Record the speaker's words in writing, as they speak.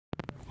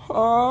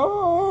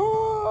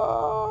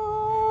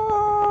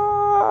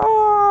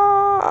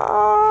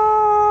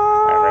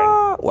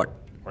What?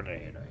 What are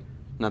you doing?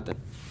 Nothing.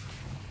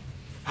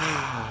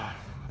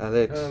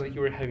 Alex. Like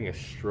you were having a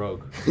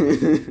stroke.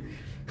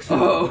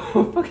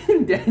 Oh,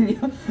 fucking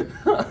Daniel.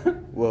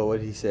 Well, what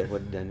did he say?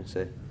 What did Daniel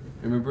say?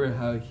 Remember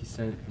how he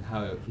sent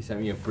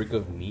me a brick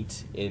of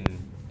meat in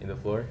the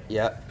floor?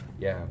 Yeah.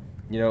 Yeah.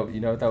 You know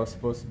what that was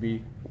supposed to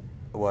be?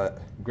 What?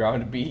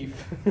 Ground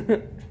beef.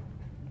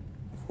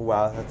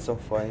 Wow, that's so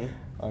funny.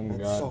 Oh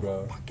That's God, so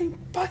bro. fucking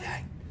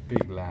funny.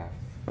 Big laugh.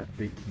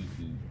 Big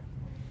hee.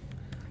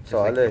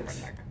 So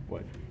Alex,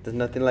 What? there's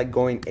nothing like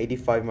going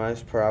 85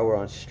 miles per hour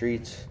on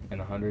streets. And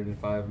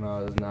 105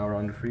 miles an hour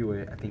on the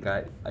freeway. I think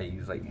I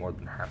use like more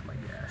than half my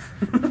gas.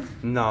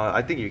 No,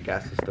 I think your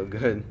gas is still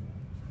good.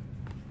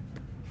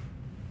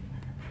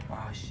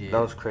 Oh shit.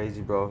 That was crazy,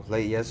 bro.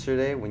 Like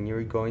yesterday when you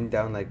were going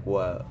down like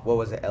what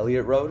was it,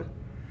 Elliott Road?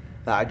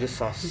 Like, I just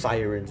saw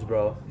sirens,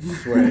 bro.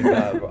 Swear to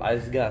God, bro. I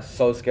just got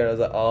so scared. I was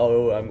like,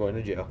 oh, I'm going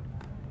to jail.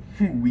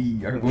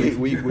 we are going.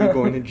 We're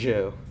going to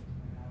jail.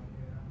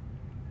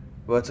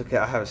 But it's okay.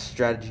 I have a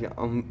strategy.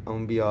 I'm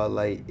gonna be all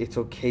like, it's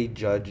okay,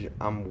 judge.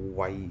 I'm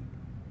white.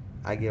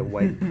 I get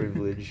white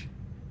privilege.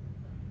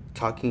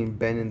 Talking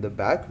Ben in the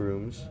back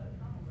rooms.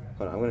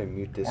 Hold on, I'm gonna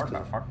mute this. What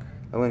the fuck?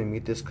 I'm gonna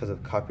mute this because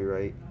of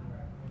copyright.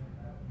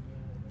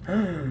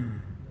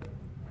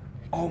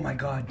 Oh my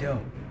God,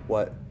 yo.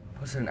 What?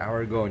 Posted an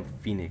hour ago in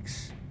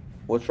Phoenix.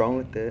 What's wrong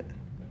with it?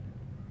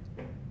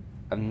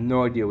 I have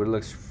no idea, but it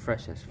looks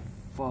fresh as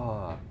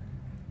fuck.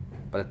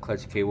 But the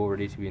clutch cable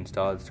ready to be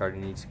installed. The starter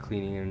needs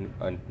cleaning and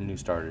a new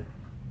starter.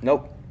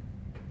 Nope.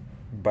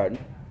 But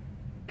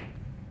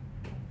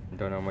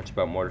Don't know much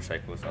about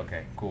motorcycles.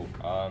 Okay, cool.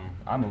 I'm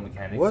a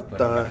mechanic. What but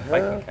the I'm not a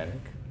bike hell?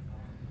 mechanic.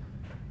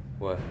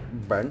 What?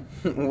 Ben,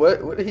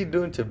 what are you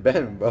doing to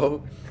Ben,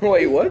 bro?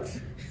 Wait,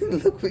 what?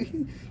 Look,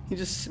 he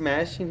just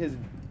smashing his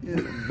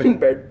Ben.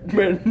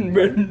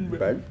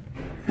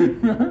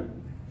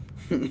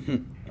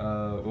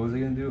 What was I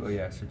gonna do? Oh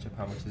yeah, search up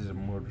how much is a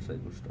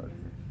motorcycle starter.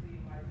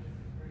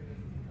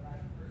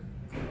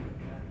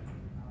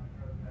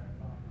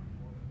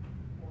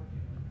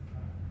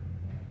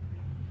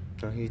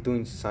 No, he's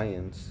doing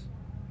science.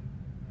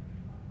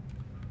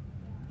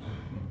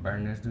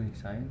 Barner's doing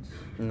science?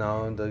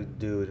 No, the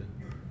dude.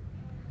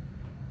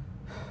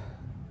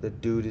 The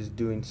dude is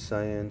doing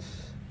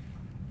science.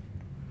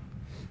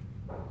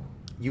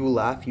 You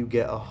laugh, you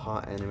get a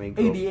hot anime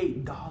girl.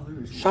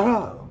 $88. Shut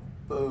up.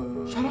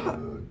 Shut up.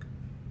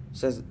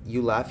 Says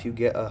you laugh, you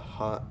get a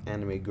hot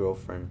anime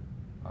girlfriend.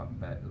 I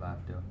bet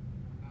laughed though.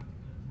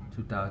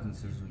 2000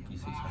 Suzuki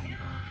 600.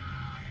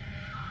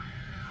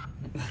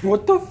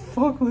 What the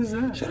fuck was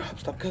that? Shut up,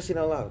 stop cussing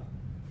out loud.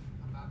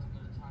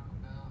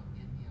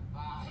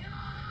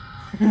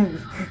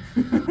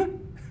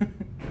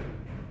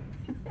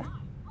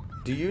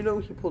 Do you know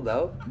he pulled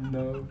out?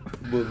 No.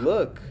 But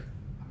look.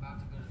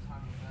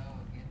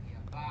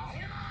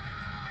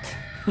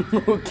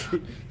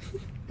 Okay.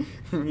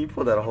 He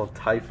pulled out a whole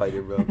TIE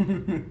fighter, bro.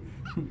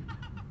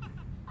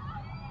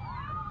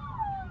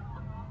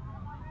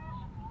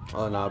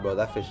 Oh nah, bro,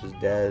 that fish is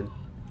dead.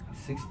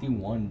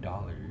 $61.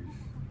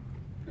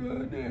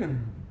 God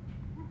damn.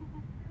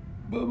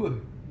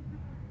 Bubba.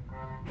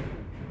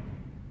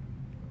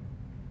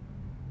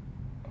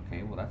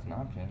 Okay, well that's an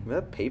option.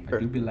 That I paper.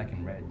 do be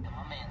liking red. My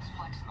man's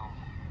flexing on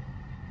me.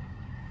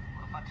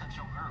 What if I touch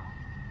your girl?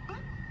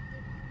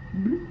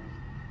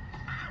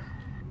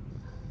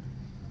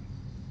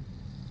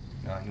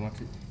 No,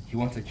 he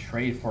wants to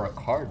trade for a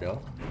car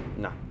though.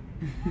 Nah.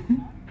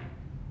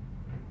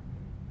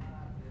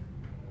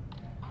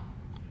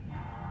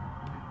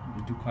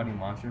 Ducati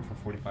Monster for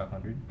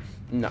 4,500.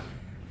 No.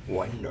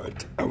 Why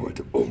not? I want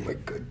to. Oh my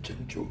God,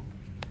 Chencho.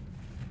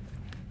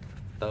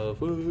 The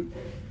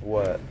fuck?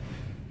 What?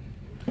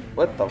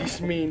 What the? This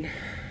mean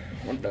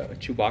what the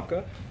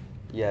Chewbacca?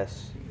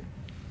 Yes.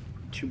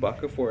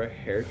 Chewbacca for a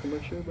hair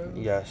commercial, bro?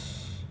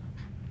 Yes.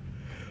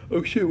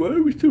 Oh shit! Why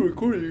are we still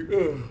recording?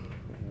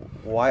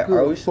 Why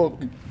are we?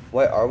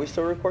 Why are we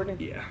still recording?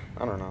 Yeah.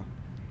 I don't know.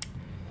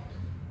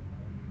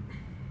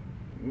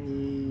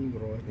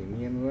 Negros de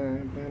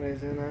mierda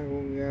parecen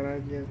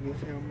agugarallas que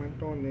se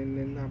amontonan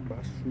en la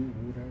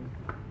basura.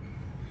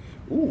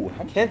 Ooh,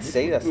 how much Can't is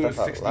say this? that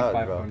stuff out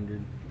loud, bro.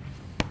 6,500.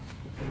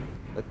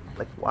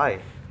 Like why?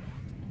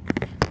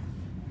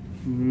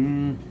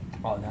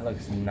 Oh, that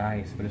looks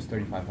nice, but it's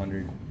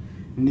 3,500.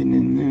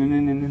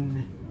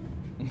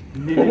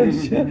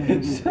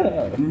 Shut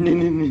up.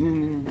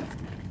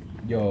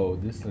 Yo,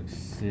 this looks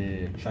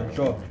sick. Shut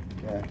up.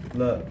 Yeah.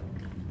 Look.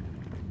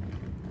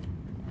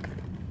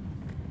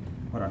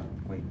 Hold on.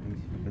 Wait. Let me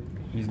see if I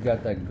can- He's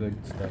got that good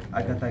stuff.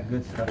 I got that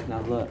good stuff.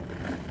 Now look.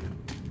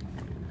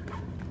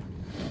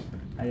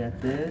 I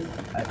got this.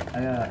 I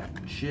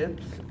got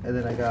chips, and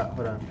then I got.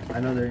 Hold on. I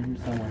know they're in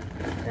here somewhere.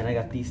 And I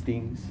got these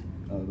things.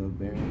 Oh, the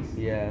berries.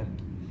 Yeah.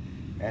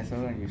 I saw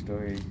on your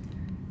story.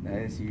 Now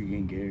I see you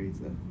getting Gary's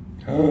though.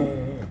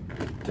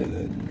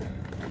 Dylan.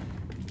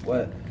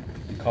 What?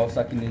 The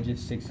Kawasaki Ninja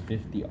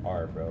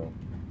 650R, bro.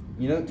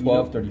 You know,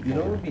 1234. You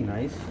know what would be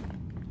nice?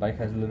 Bike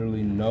has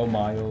literally no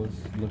miles.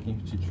 Looking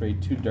to trade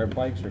 2 dirt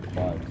bikes or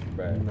quads,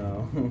 bruh.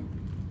 No.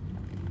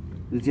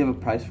 Does he have a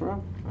price for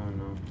him? I don't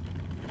know.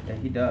 Yeah,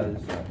 he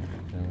does.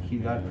 He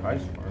got a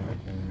price for him.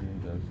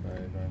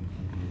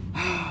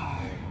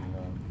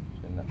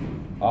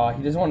 Oh,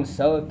 he doesn't want to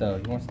sell it though.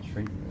 He wants to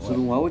trade it. So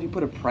then why would he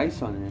put a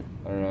price on it?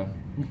 I don't know.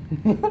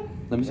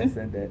 Let me I see.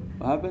 sent that.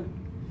 What happened?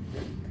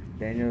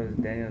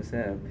 Daniel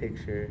sent a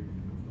picture.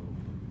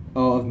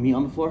 Oh, of me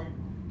on the floor?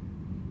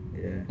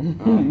 Yeah.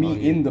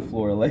 Me in the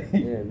floor, like.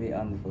 Yeah, me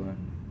on the floor.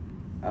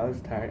 I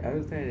was tired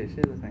of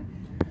shit last night.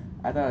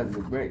 I thought it was a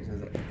brick, so I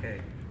was like,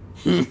 okay.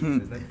 There's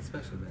nothing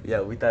special about it.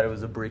 Yeah, we thought it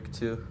was a brick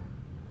too.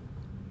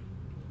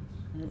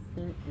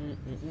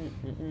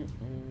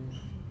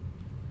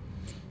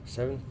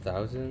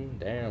 7,000?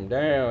 Damn,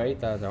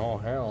 8,000. Oh,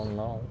 hell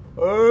no.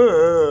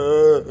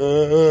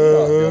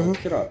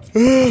 Shut up.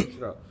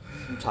 Shut up.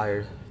 I'm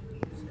tired.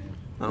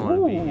 I don't want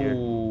to be here.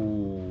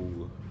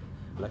 Ooh.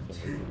 Like it.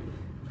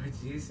 But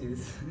you see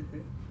this?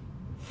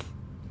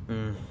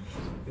 Mm.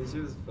 This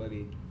shit was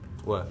funny.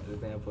 What? The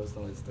thing I posted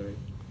on my story.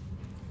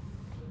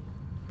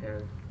 Yeah,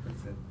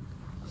 what's it?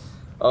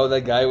 Oh,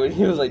 that guy when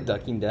he was like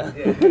ducking down.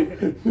 Yeah.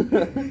 Did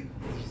you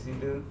see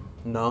dude?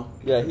 No.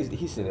 Yeah,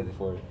 he's seen it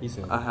before. He's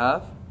seen it. I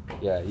have?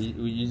 Yeah,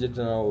 you just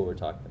don't know what we're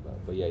talking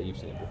about, but yeah, you've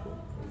seen it before.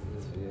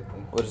 This video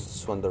thing. What is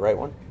this one? The right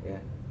one? Yeah,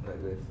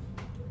 like this.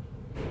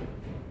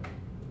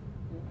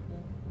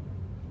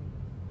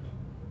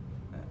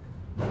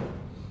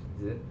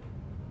 Is it?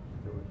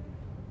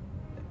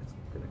 Yeah, it's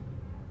good.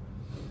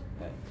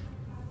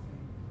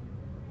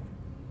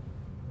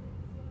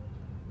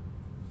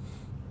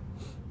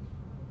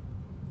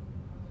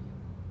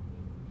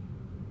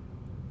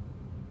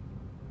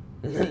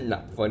 Alright.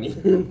 Not funny.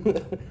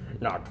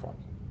 Not funny.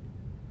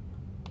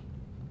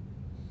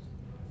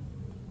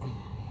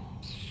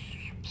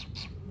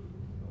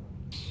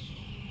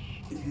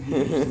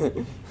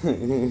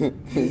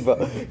 But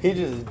he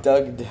just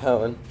dug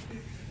down.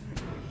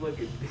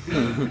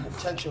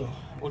 Potential.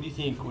 What do you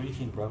think? What do you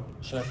think, bro?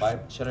 Should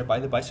I buy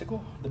the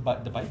bicycle? The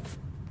bike?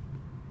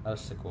 Not a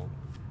sickle.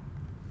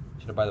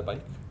 Should I buy the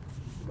bike?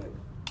 Like,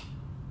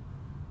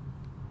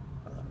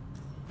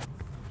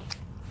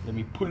 Let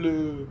me pull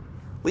it.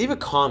 Leave a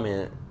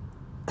comment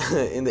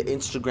in the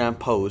Instagram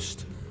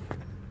post.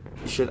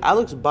 Should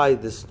Alex buy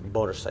this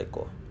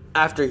motorcycle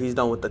after he's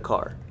done with the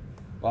car?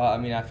 Well, I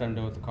mean, after I'm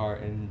done with the car,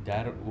 and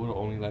Dad will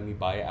only let me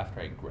buy it after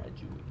I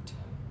graduate.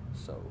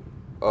 So.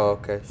 Oh,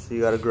 okay. So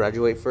you gotta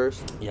graduate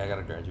first? Yeah, I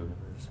gotta graduate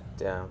first.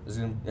 Damn. It's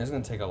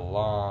gonna take a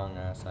long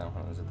ass time.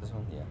 Is it this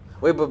one? Yeah.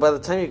 Wait, but by the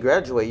time you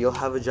graduate, you'll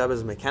have a job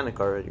as a mechanic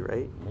already,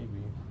 right?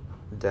 Maybe.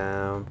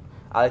 Damn.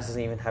 Alex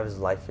doesn't even have his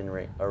life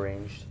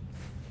arranged.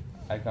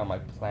 I got my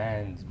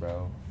plans,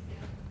 bro.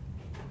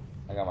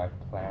 I got my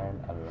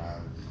plan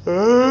aligned.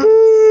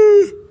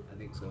 I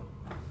think so.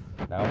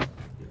 No?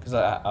 Because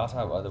I also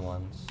have other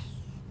ones.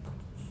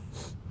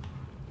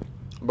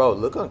 Bro,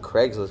 look on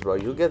Craigslist, bro.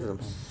 You'll get them.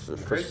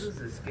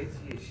 Craigslist is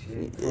sketchy as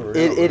shit.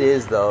 It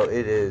is, though.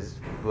 It is.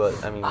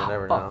 But, I mean, you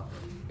never know.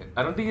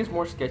 I don't think it's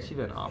more sketchy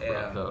than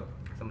Opera, though.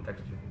 Someone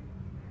texted you.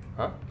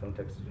 Huh? Someone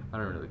texted you. I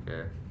don't really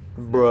care.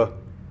 Bruh.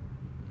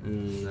 I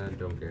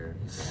don't care.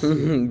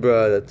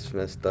 Bruh, that's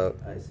messed up.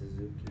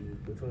 Suzuki.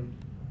 Which one?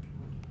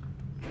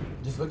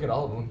 Just look at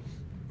all of them.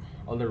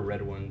 All the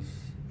red ones.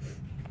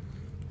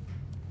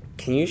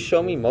 Can you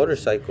show me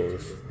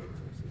motorcycles?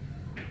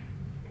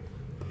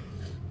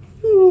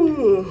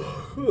 The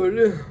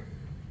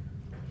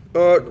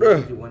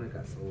one that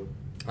got sold.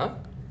 Huh?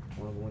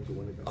 One of the ones you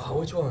wanted got Oh, sold.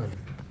 which one?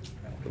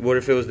 What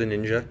if it was the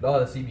Ninja? Oh,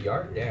 the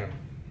CBR? Damn.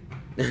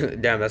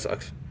 Damn, that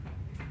sucks.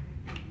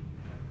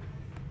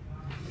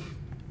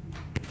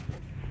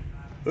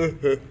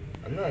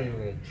 I'm not even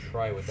gonna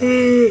try with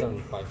that.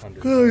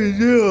 7,500.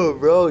 Yeah,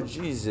 bro.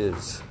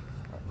 Jesus.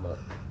 Look.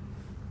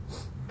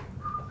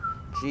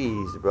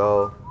 Jeez,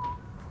 bro.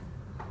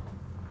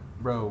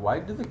 Bro, why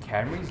do the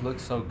Camrys look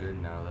so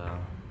good now, though?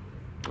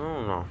 I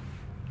don't know.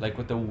 Like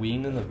with the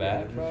wing in the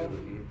back, I bro?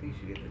 think you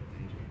should get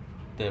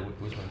the Ninja.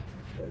 Which one?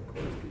 The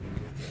Korsky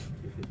Ninja.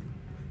 250.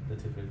 The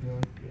 250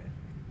 one?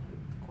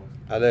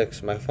 Yeah.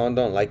 Alex, my phone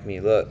don't like me.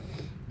 Look.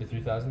 The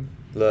 3000?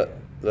 Look.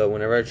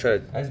 Whenever I try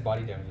to... That's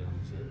body damage, isn't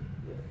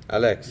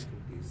Alex.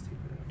 Please take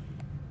it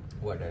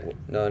out. What, Dad?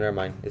 No, never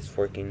mind. It's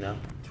working now.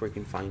 It's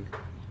working fine.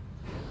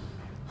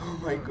 Oh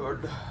my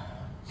god.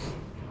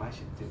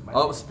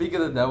 Oh, Speak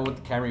of the devil with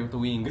the Camry with the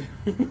wing.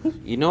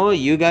 You know what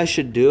you guys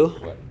should do?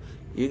 What?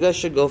 You guys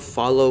should go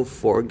follow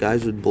 4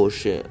 Guys with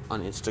Bullshit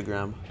on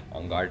Instagram.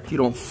 On guard. If you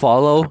don't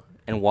follow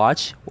and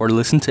watch or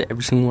listen to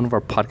every single one of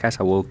our podcasts,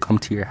 I will come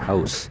to your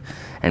house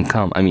and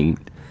come. I mean,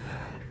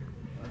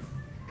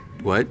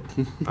 what?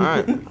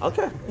 Alright.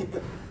 Okay.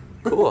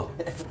 Cool.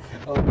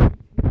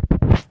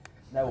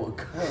 That will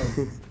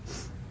come.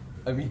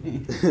 I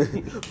mean...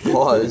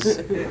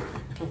 Pause.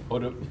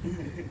 Hold up.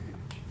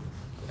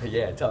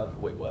 Yeah, tell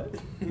him. Wait, what?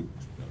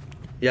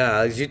 Yeah,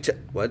 Alex,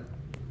 what?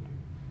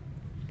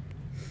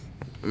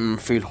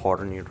 Feel hard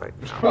on you right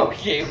now.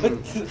 Okay, what?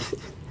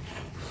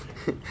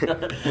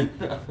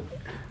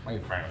 My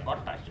friend, what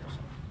about yourself?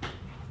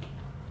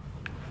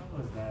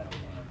 What was that?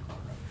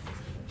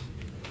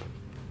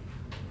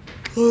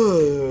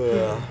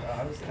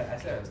 I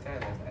said I was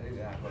tired last night. I did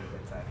not go to bed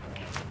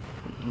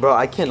tired. Bro,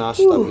 I cannot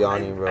stop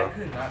yawning, I bro.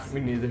 could not Me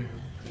sleep. neither.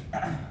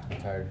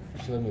 I'm tired.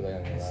 You should let me lay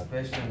on your lap.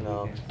 Especially on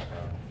No. weekends.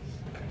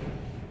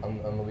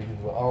 I'm the weekend.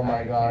 Oh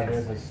my god,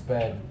 there's a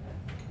sped.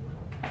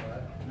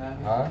 What? Not,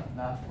 Huh?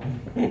 not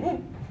for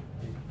you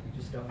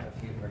just don't have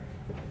humor.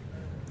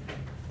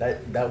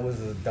 That was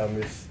the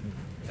dumbest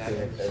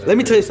thing. Let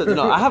me tell you something.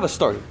 No, I have a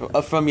story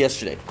from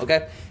yesterday.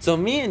 Okay, so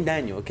me and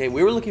Daniel. Okay,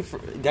 we were looking for.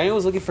 Daniel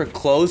was looking for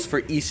clothes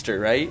for Easter,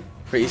 right?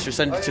 For Easter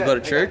Sunday to go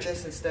to church.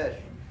 This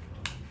instead.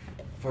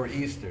 For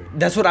Easter.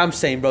 That's what I'm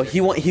saying, bro. He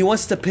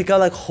wants to pick out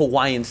like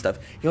Hawaiian stuff.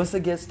 He wants to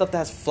get stuff that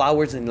has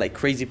flowers and like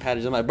crazy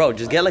patterns. I'm like, bro,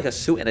 just get like a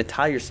suit and a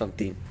tie or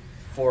something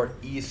For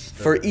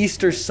Easter. for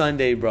Easter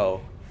Sunday,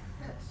 bro.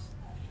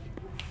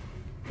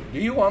 Do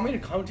you want me to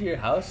come to your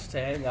house to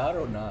hang out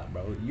or not,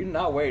 bro? You're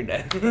not wearing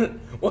that.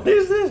 What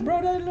is this,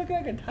 bro? That look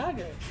like a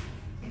tiger.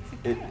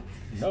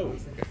 No.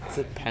 It's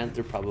a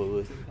panther,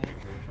 probably.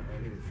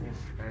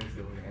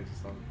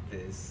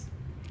 This.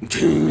 It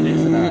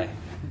is an eye.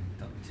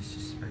 Don't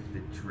disrespect the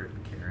drip,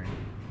 Karen.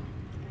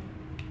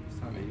 It's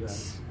not me, you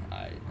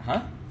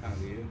Huh? Not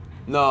you.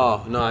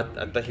 No,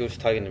 I thought he was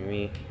talking to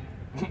me.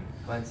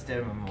 But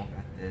instead, I'm gonna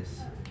got this.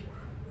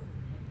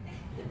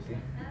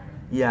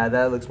 Yeah,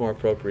 that looks more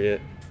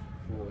appropriate.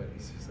 What?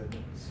 It's just like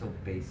so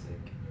basic.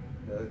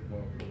 That looks more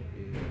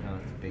appropriate. No,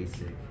 it's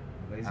basic.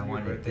 I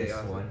wanted this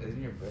one.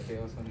 Isn't your birthday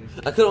on Sunday?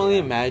 I could only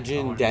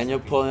imagine Daniel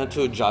pulling up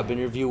to a job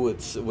interview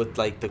with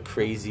like the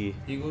crazy.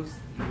 He goes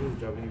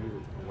job interview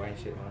with Hawaiian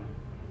shit on.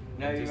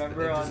 No, you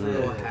remember just on a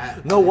little the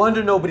hat. No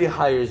wonder nobody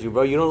hires you,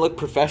 bro. You don't look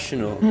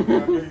professional.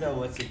 remember the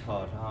what's it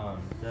called?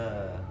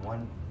 The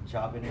one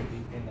job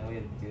interview thing that we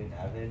had to do in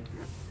Avid.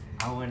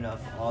 I went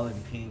up all in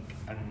pink.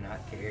 I did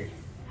not care. It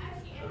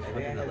was I fucking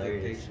think I had the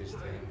hilarious. pictures too.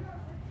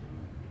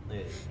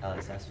 Look,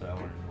 Alex, that's what I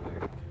wanted to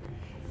wear.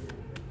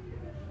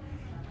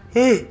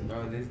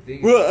 Bro, this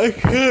thing. Bro, I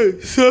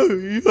can't stop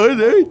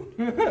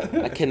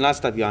yawning. I cannot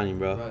stop yawning,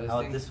 bro. Bro, How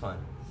about thing, this one?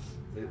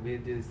 we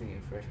did this thing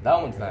in freshman.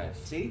 That one's year, right?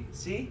 nice.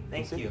 See?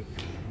 Thank you.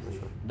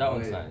 That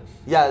one's Wait. nice.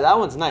 Yeah, that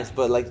one's nice,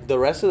 but like the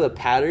rest of the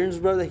patterns,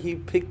 bro, that he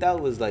picked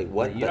out was like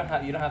what? You don't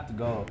have to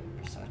go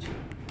Versace.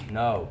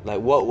 No.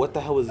 Like what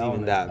the hell was That even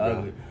one that, is bro?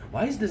 ugly.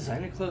 Why is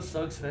designer clothes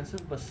so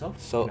expensive but so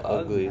So fucking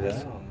ugly, man?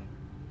 that's-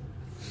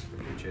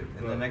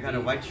 And then I got a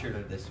white shirt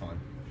of this one.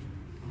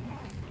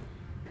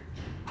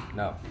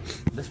 No.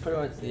 This pretty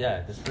much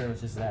this pretty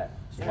much is that.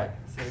 It's white.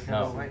 So I got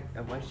No.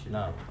 a white shirt.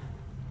 No.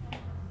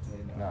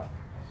 No.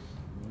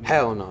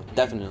 Hell no,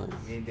 definitely.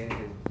 Me and Dan had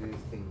to do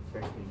this thing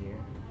freshman year.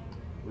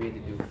 We had to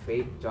do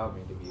fake job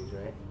interviews,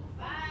 right?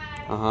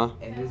 Uh huh.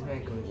 And this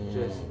man comes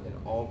dressed in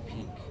all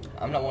pink.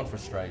 I'm not one for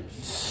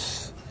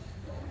stripes.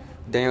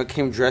 Daniel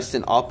came dressed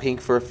in all pink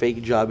for a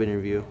fake job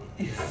interview.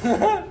 I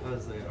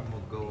was like, I'm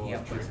gonna go all Yeah,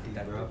 thrifty,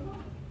 bro.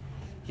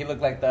 He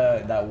looked like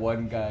that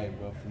one guy,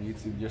 bro, from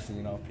YouTube just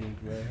singing all pink,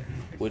 bro.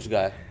 Which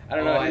guy? I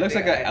don't Oh, know. I He looks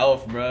like think an I-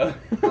 elf, bro.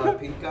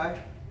 Pink guy?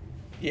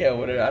 Yeah,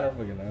 whatever. I don't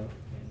fucking know.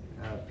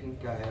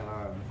 Pink guy,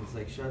 he's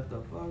like, shut the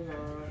fuck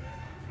up.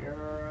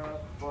 You're a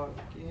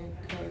fucking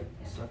cunt.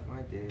 Suck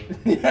my dick.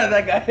 Yeah,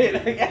 that guy.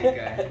 Pink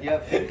guy.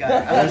 Yep, pink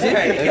guy. Was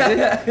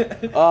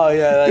it? Oh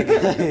yeah, that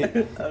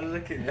guy. I was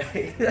looking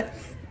right.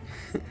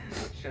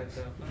 Shut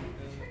the fuck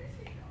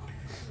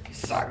up.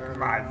 Suck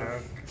my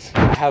dick.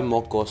 I have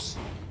mocos.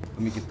 Let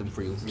me get them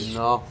for you.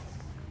 No.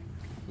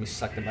 Let me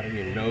suck them out of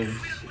your nose.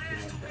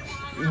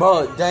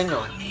 Bro,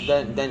 Daniel,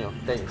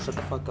 shut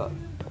the fuck up.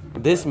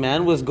 This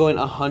man was going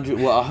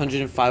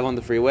 105 on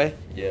the freeway?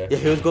 Yeah. Yeah,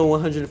 he was going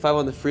 105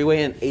 on the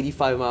freeway and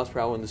 85 miles per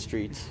hour on the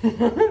streets.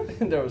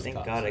 There was Thank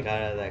cops. God I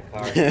got out of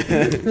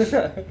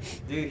that car.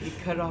 Dude, he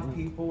cut off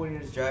people when he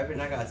was driving.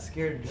 I got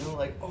scared. And I'm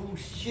like, oh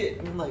shit.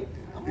 I'm like,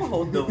 I'm gonna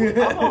hold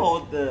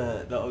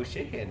the oh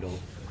shit handle.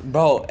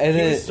 Bro, and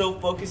He then was so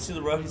focused to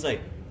the road. He's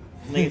like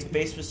his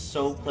face was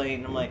so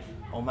plain. I'm like,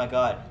 oh my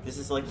god, this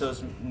is like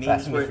those memes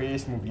Fast and the where.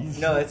 Furious movies.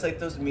 No, it's like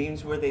those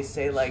memes where they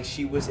say like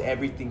she was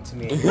everything to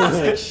me. And I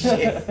was like,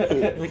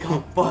 shit. Like,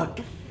 oh fuck.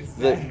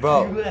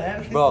 bro, and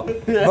then,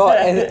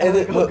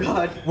 Oh,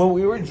 God. when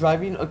we were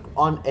driving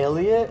on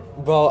Elliott,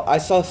 bro, I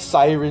saw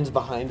sirens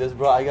behind us,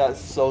 bro. I got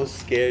so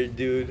scared,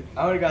 dude.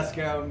 I would have got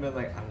scared. I would have been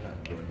like, I'm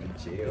not going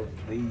to jail,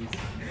 please.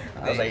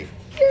 I was like,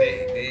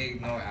 they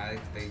ignore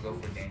Alex. They go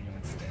for Daniel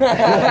instead.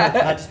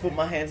 I just put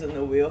my hands on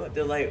the wheel.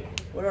 They're like,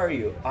 what are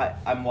you?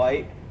 I'm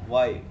white.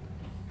 White.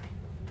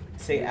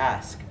 Say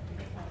ask.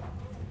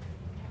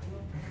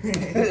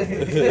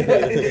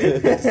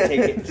 Just take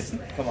it. Just,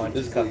 come on,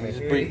 just cuff me.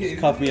 Just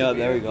cuff me up.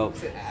 There we go.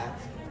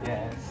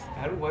 Yeah.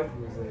 How do white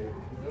people say it?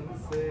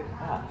 Don't they say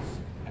ask?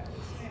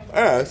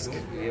 Ask.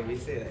 Yeah, we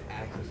say that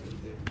ask or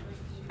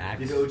something.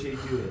 Did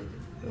OJ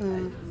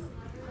do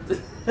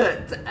it?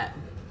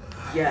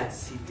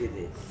 Yes, he did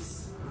it.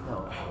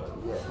 No.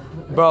 Yeah.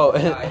 Bro,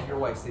 Nah, if you're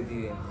white, say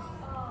the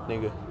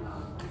nigga.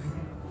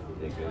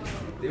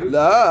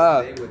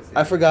 Ah,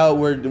 I forgot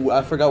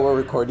we're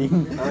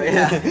recording. Oh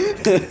yeah.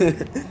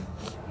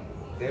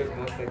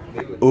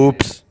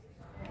 Oops.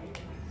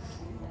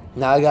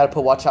 Now I gotta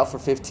put watch out for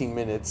 15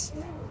 minutes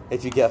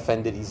if you get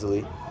offended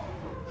easily.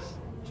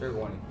 Trigger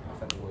warning.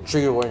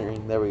 Trigger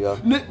warning. There we go.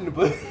 Nice.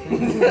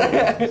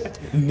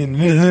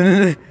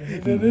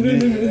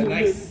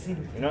 You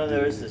know,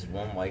 there was this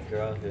one white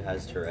girl who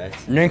has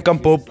Tourette's. She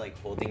was like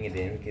holding it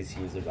in because she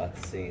was about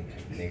to say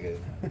nigga.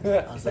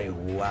 I was like,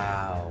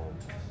 wow.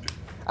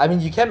 I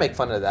mean, you can't make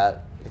fun of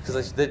that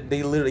because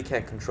they literally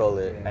can't control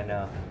it. I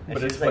know. And But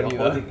she it's was like funny,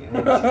 holding it in.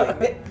 And she's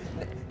like,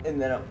 and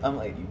then I'm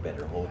like, you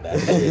better hold that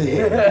shit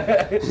in.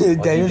 Or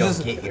Daniel you don't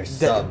just get your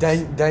subs.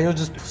 Daniel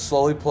just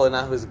slowly pulling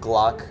out his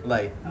Glock.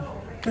 Like,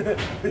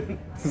 and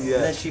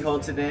then she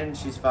holds it in.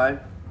 She's fine.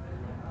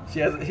 He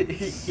has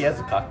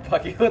a cock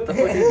pocket with the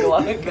fucking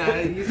Glock.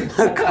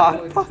 A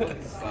cock pocket.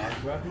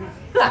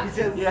 He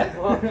says, yeah,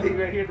 well, thing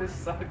right here, this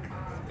sock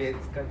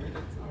fits covered.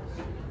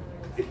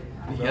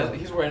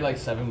 He's wearing like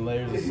 7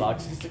 layers of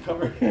socks just to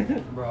cover.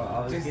 Bro,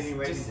 I was getting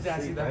ready to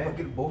sleep, that right?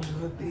 fucking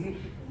bullshit thing.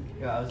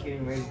 Yeah, I was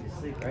getting ready to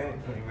sleep, right?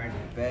 Getting ready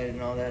to bed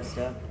and all that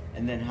stuff.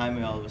 And then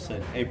Jaime all of a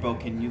sudden, hey bro,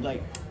 can you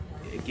like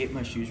get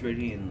my shoes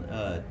ready and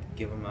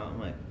give them out? I'm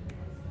like,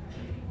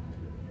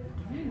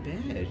 I'm in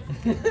bed.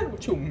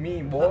 What you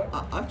mean, boy?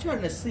 I'm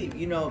trying to sleep.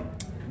 You know,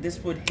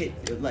 this would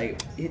hit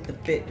the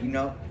fit. You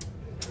know,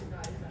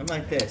 I'm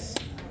like this.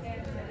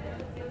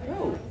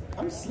 Bro,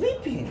 I'm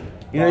sleeping.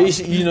 You know you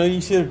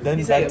should have done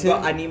He's that like, to bro,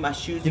 him. I need my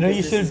shoes. You know you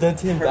because should have this done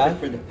to him is perfect back.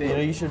 for the fit. You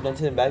know you should have done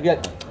to him back.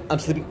 Yeah, I'm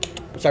sleeping.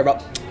 I'm sorry, bro.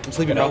 I'm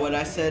sleeping, You know bro. what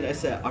I said? I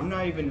said, I'm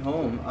not even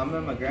home. I'm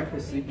at my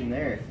grandpa's sleeping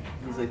there.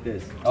 He's like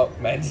this. Oh,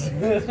 man.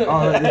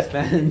 Oh, this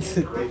man's.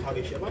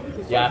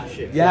 Yeah.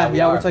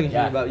 Yeah, we're talking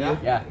Yeah. shit about you.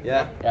 Yeah.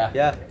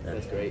 Yeah.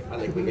 That's great. I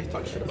like when you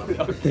talk shit about me.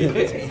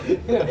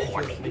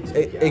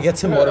 It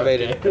gets him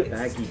motivated.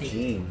 Baggy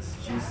jeans.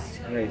 Jesus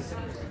Christ.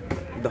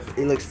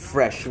 It looks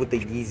fresh with the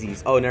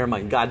Yeezys. Oh, never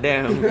mind.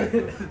 Goddamn.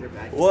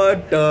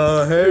 What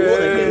the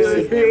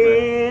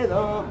hell?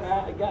 Oh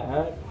my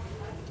God.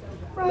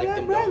 I like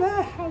them though.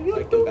 I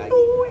like them baggy.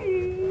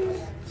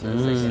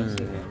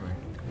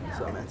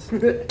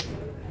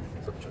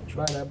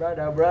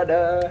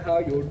 Brother, how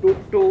you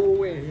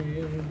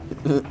doing?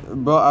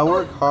 Bro, I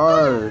work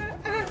hard.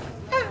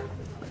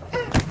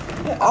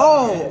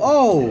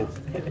 Oh.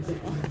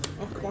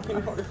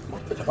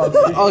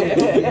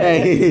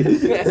 Hey.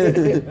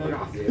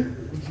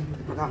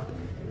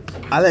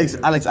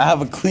 Alex, I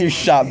have a clear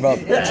shot, bro.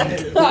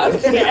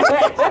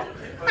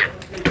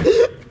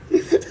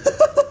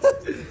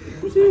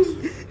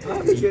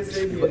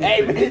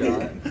 Hey,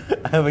 man.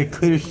 I have a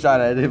clear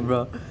shot at it,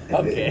 bro.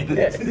 Okay.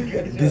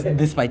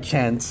 This by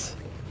chance.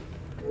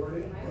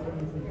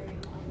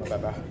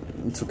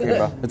 It's okay,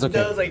 bro. It's okay.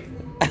 That was like.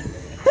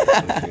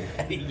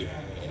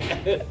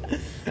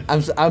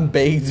 I'm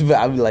baked, but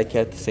I'm like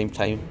at the same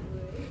time.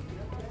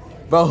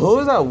 Bro, who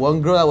was that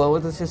one girl that went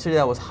with us yesterday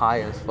that was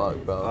high as fuck,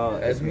 bro? Oh,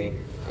 that's me.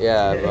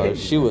 Yeah, bro.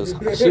 She was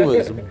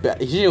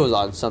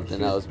on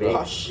something else, bro.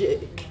 Oh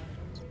shit.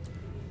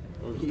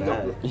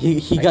 Bad.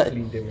 He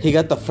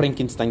got the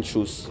Frankenstein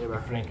shoes.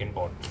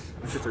 Frankenborn.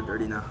 My shits are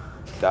dirty now.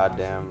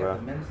 Goddamn, bro.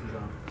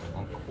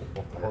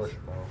 Of course,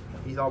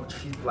 bro.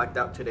 She's blacked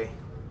out today.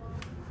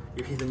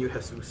 He's the new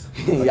Jesus.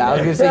 Yeah,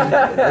 I was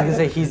gonna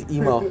say he's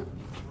emo.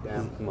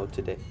 Damn. He's emo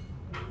today.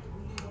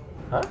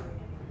 Huh?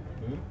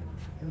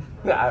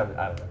 I don't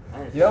know.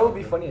 You know what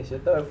would be funny as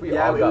shit though? If we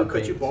Yeah, all we got would cut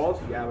baked. you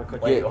bald. Yeah, we'll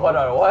cut Wait, you. hold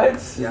on,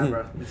 what? Yeah,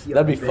 bro. You see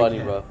That'd be how big funny,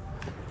 head. bro.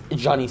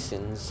 Johnny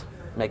Sins.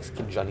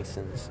 Mexican Johnny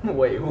Sins.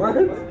 Wait, what?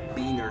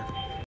 Beaner.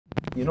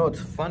 You know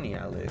what's funny,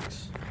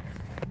 Alex?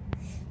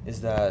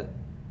 Is that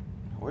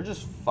we're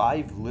just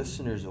 5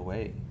 listeners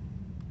away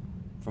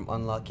from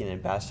unlocking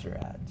ambassador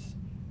ads.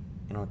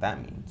 You know what that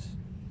means?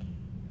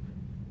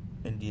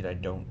 Indeed, I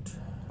don't.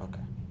 Okay.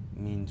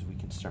 It means we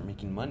can start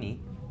making money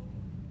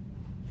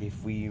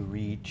if we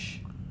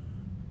reach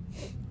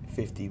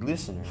 50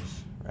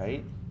 listeners,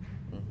 right?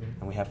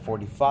 And we have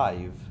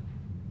 45.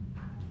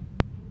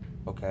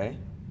 Okay?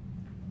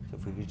 So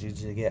if we could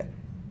just get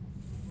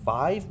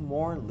 5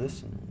 more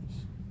listeners,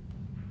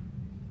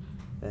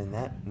 then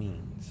that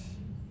means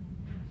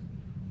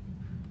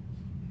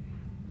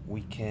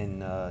we can,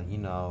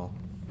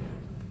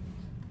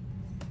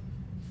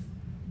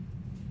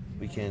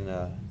 we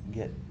can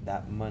get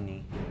that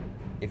money,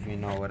 if you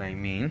know what I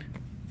mean.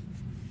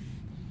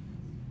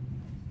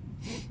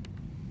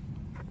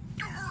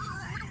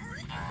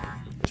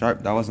 Sorry,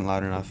 that wasn't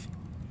loud enough.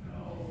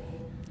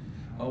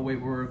 Oh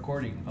wait, we're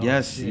recording. Oh,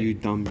 Yes, shit. you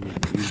dumb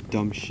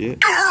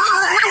shit.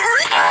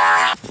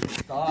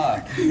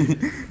 Stop.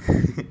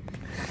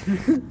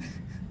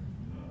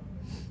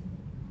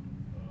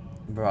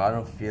 Bro, I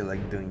don't feel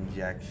like doing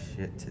jack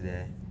shit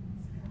today.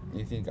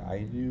 You think I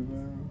do, bro?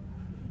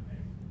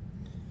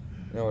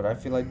 You know what I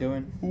feel like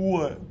doing?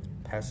 What?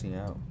 Passing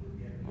out.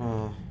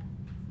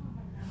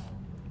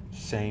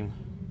 Same.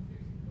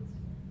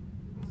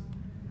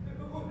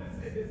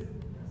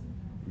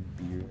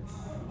 Beers.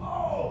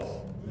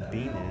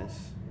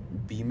 Venus.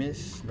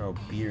 Bemis? No,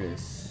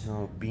 Beerus.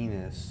 No,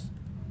 Venus.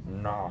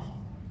 No.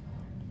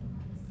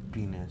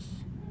 Penis.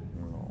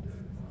 No.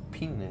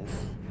 Penis.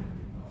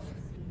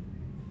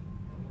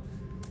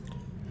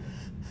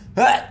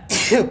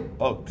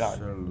 Oh God.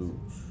 Salute.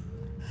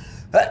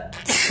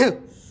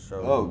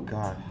 Oh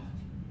God.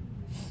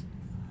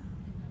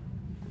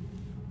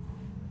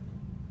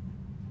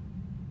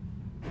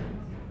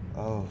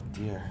 Oh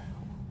dear.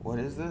 What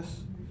is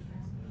this?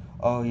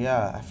 Oh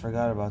yeah, I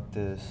forgot about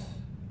this.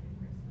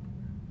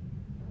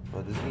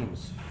 Bro, this game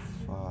is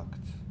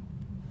fucked.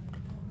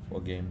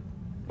 What game?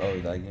 Oh,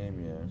 that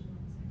game, yeah.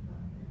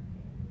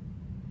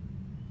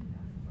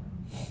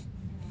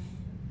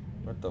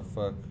 What the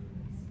fuck?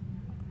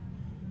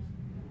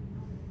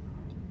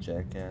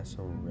 Jackass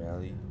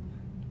O'Reilly.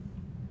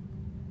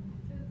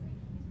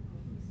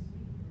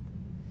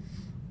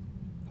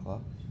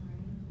 Hello?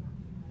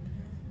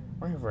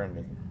 Why are you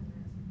running?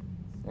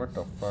 What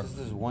the fuck?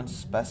 There's one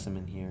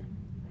specimen here.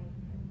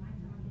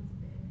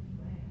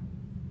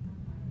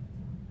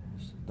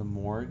 The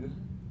morgue?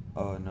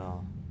 Oh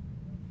no.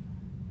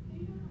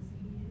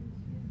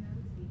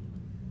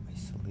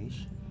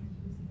 Isolation.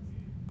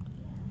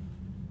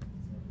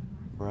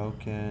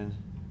 Broken.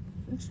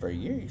 Mr.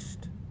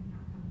 Yeast.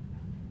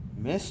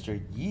 Mr.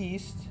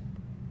 Yeast?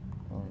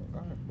 Oh my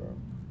god, bro.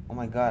 Oh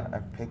my god, I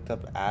picked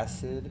up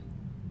acid.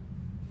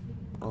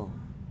 Oh.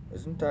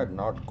 Isn't that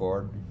not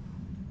God?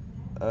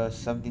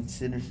 Something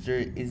sinister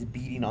is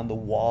beating on the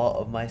wall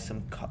of my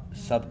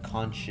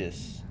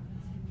subconscious.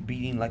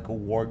 Beating like a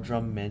war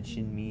drum, I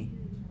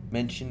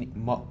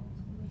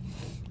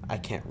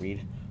can't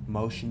read.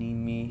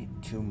 Motioning me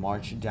to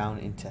march down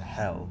into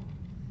hell.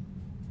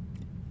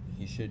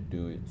 He should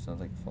do it.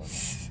 Sounds like fun.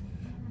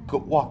 Go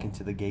walk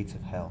into the gates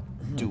of hell.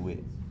 Do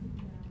it.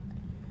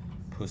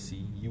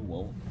 Pussy, you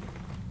won't.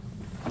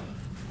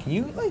 Can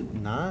you like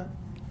not?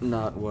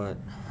 Not what?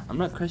 I'm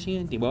not crushing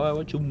anything. Boy,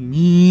 what you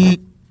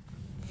mean?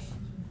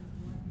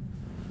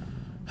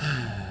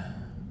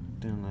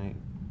 Then like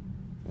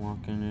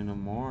walking in a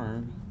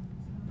morgue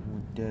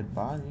with dead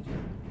bodies.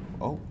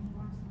 Oh.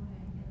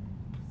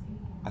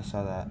 I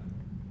saw that.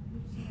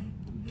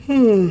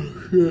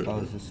 Oh,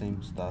 it's the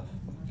same stuff.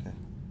 Okay.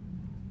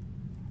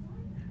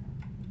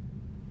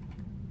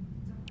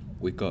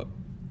 Wake up.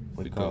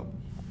 Wake up.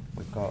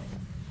 Wake up.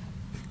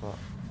 Wake up.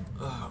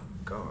 Oh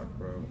god,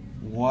 bro.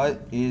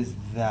 What is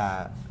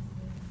that?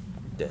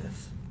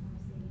 Death.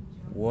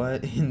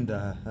 What in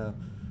the hell?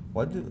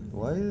 Why does it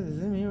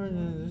mean we're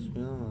doing this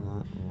feel a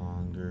lot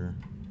longer?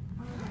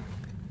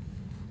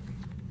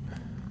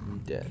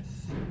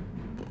 Death.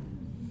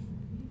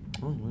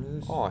 Oh, what is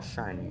this? Oh,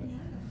 shiny.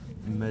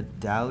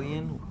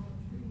 Medallion?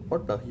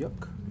 What the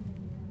yuck?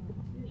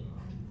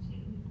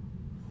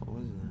 What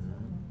was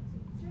that?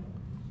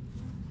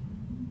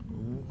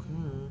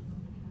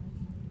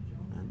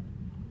 Okay.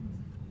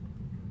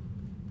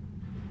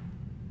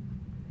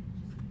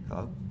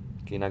 Hello?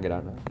 Can you not get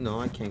out now? No,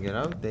 I can't get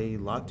out. They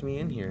locked me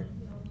in here.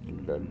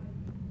 I'm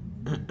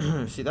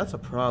done. See, that's a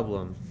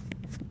problem.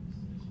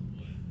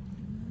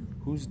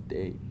 Who's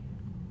they?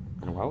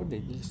 And why would they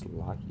just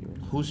lock you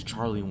in? Who's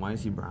Charlie and why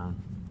is he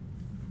brown?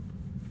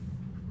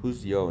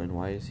 Who's Yo and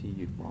why is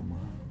he Mama?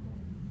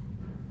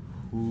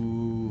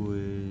 Who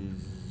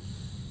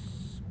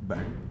is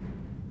Ben?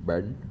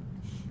 Burden?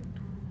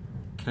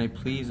 Can I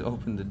please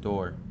open the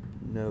door?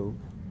 No.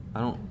 I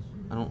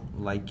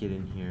don't like it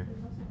in here.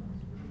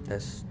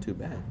 That's too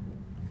bad.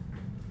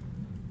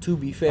 To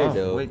be fair, Oh,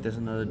 though, wait, there's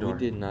another door. We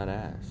did not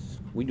ask.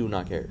 We do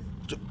not care.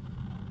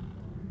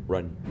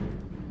 Run.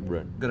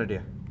 Run. Good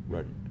idea.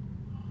 Run.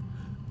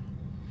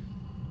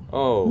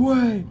 Oh.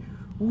 Wait,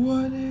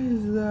 what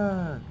is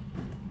that?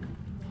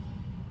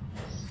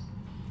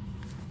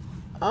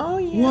 Oh,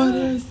 yeah. What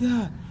is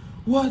that?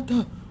 What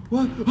the?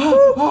 What?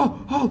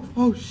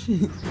 Oh,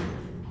 shit.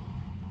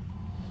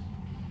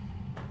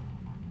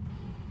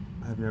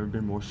 I've never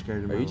been more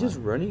scared in my Are you life. just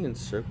running in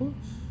circles?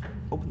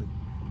 Open it.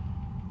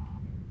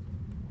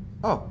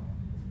 Oh,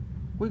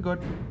 we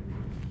good.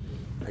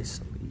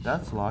 Isolation.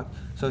 That's locked.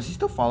 So is he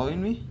still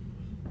following me?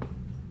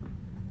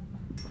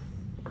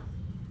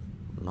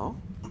 No?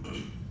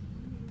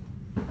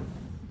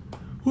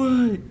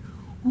 Wait,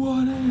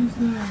 what is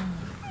that?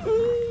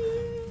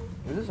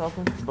 Is this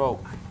open? Bro.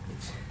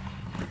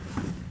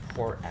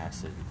 Pour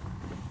acid.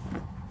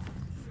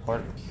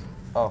 What?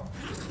 Oh.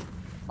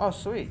 Oh,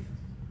 sweet.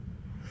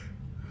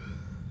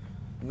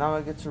 Now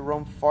I get to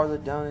roam farther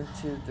down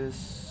into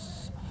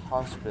this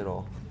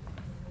hospital.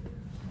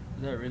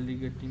 Is that really a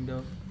good thing,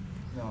 though?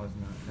 No, it's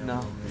not.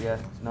 No, yeah,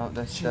 no,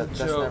 that's Joke.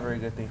 never a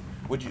good thing.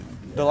 Would you?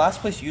 The last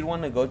place you'd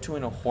want to go to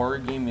in a horror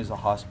game is a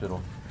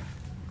hospital.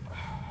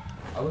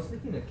 I was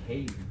thinking a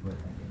cave, but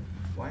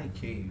Why a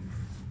cave?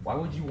 why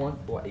would you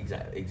want? Well,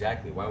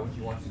 exactly. Why would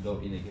you want to go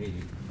in a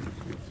cave?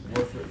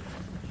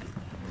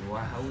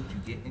 Why? How would you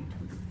get into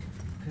it?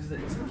 Because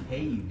it's a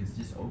cave. It's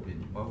just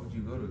open. Why would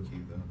you go to a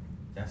cave though?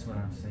 That's what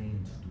I'm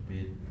saying.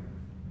 Stupid.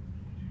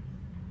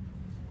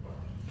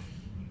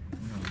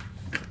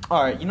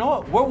 All right, you know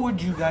what? What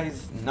would you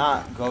guys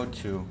not go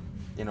to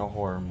in a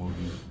horror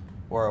movie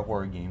or a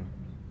horror game?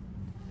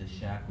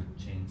 shack with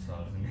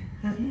chainsaws in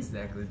it.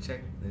 Exactly.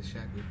 Check the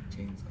shack with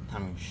chainsaw. I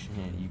mean, shit,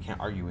 you can't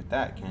argue with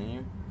that, can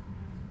you?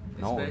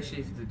 No. Especially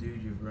if the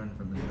dude you've run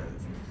from his other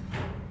face.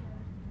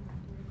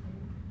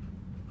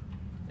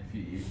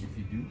 If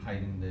you do hide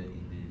in the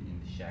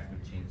shack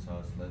with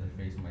chainsaws,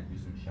 Leatherface might do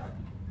some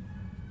shopping.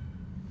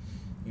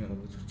 You know,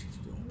 which you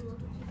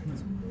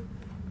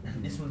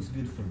don't. This one's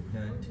good for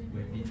blunt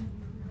weapon.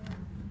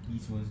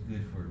 This one's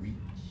good for reach.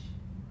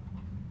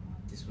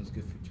 This one's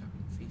good for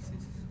chopping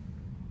faces.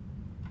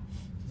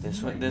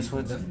 This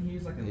one's. Doesn't he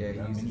use like a Yeah, he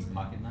mini uses-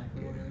 pocket knife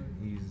or Yeah, whatever?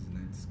 he uses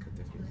knives to cut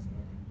their faces.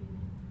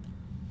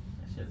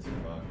 That shit's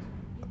fucked.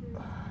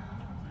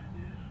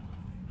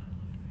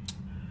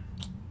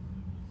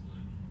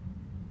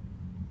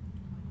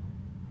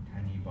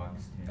 Tiny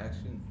box 10.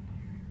 Actually,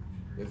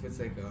 if it's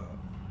like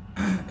a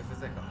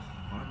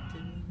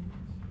haunted movie,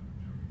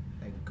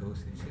 like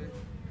ghosts and shit,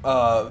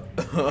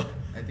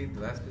 I think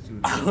the last place you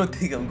would I go. don't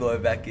think I'm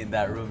going back in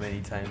that room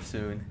anytime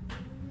soon.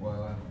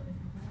 Well,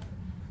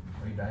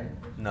 oh, you died?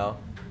 No.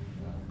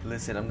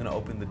 Listen, I'm gonna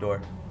open the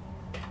door.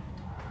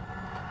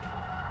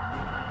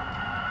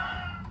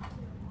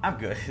 I'm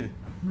good.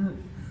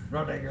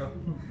 Round that girl.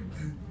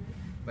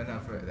 But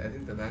not for. I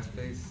think the last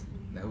place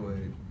that I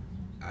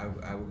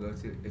would go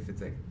to if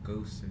it's like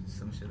ghosts or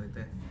some shit like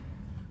that,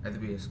 either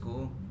be a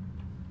school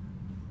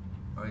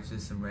or it's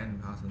just some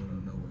random house in the middle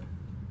of nowhere.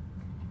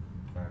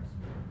 Facts.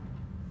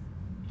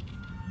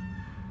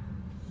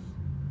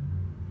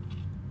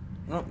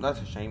 Nope,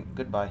 that's a shame.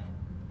 Goodbye.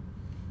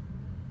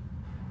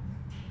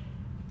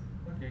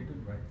 Okay,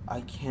 goodbye.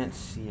 I can't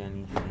see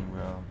anything,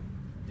 bro.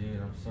 Dude,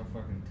 I'm so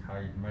fucking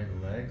tired. My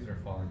legs are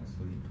falling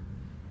asleep.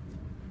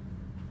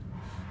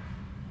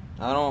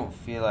 I don't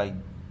feel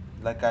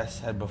like I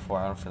said before,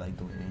 I don't feel like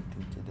doing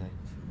anything today.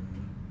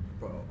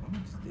 Bro,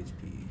 I'm just ditch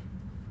pee.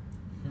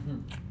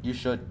 You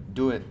should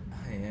do it.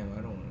 I am.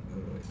 I don't want to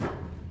go to it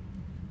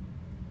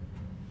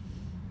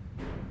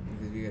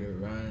because we gotta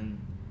run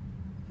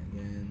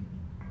again.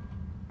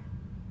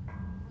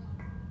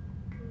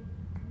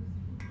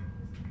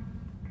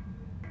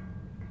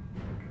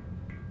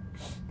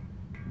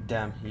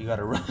 Damn, you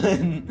gotta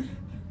run.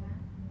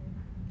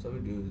 So we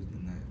do is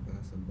the night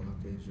class of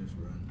vodka is just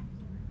run.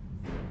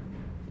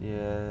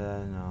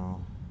 Yeah, I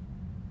know.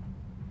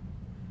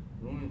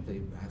 We don't even play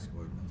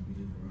basketball much. We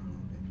just run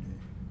all damn day.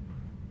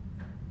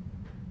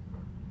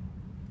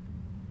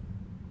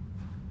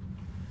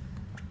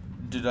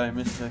 Did I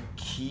miss a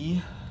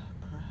key?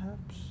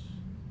 Perhaps.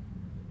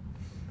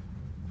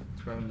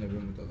 It's probably in the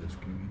room with all the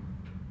screaming.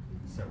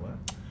 So what?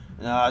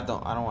 No, I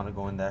don't want to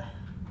go in there.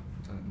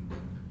 Talking about.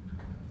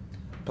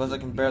 Plus, I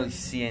can barely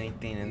see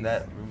anything, and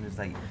that room is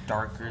like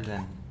darker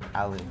than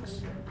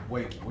Alex.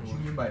 Wait, what you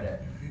mean by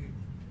that?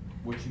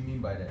 What you mean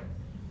by that?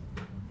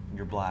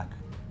 You're black.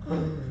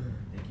 Thank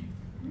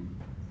you.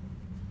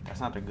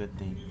 That's not a good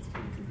thing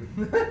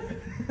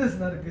That's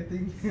not a good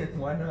thing.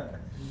 Why not?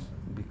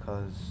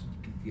 because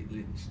Get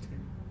lynched.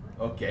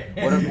 Okay.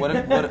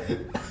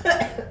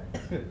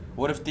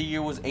 what if the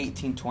year was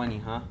 1820,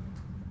 huh?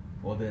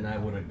 Well, then I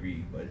would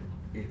agree, but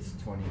it's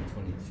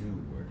 2022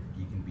 where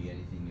you can be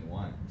anything you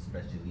want,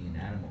 especially an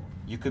animal.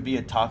 You could be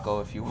a taco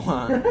if you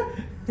want.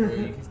 Yeah,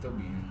 you can still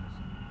be in.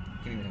 You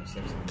can even have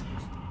sex with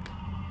animals.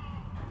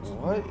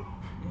 What?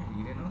 Yeah,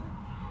 you didn't know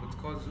that? What's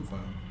called zoophile.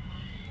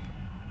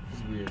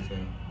 It's weird, so.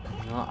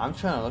 No, I'm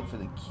trying to look for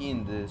the key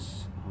in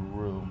this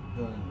room.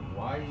 Then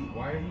why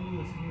are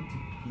you listening to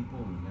people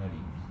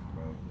nutting,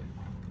 bro?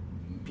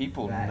 Like,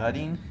 People fat-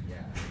 nutting? Yeah.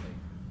 Like,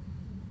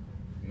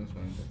 You know what's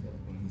funny about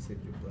that? When he said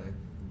you're black,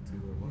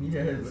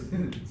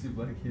 two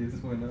black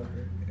kids went up.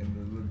 and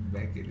the look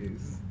back it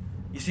is.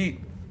 You see,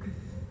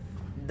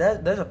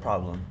 there's a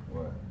problem.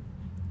 What?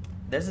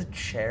 There's a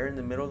chair in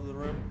the middle of the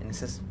room, and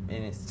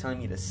it's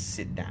telling you to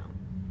sit down.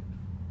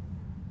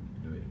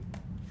 Do it.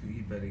 So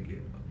you better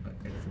get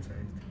exercised.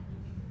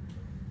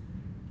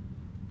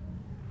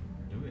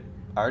 Do it.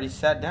 I already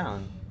sat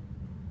down.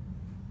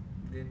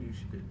 Then you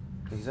should.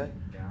 He's like,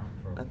 Down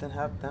for. nothing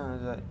happened down.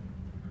 He's like,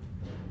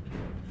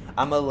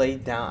 I'ma lay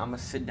down. I'ma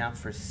sit down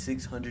for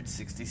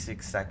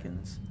 666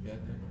 seconds. Yeah,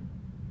 okay.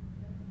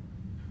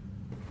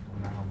 I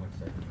don't know how much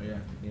that. Oh, yeah.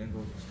 You didn't go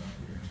with the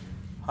stopper yesterday.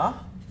 Huh?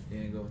 You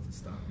didn't go with the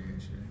stopper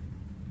yesterday.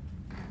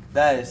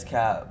 That is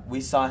cap.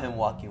 We saw him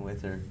walking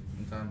with her.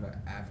 I'm talking about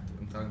after.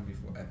 I'm talking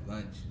before at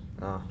lunch.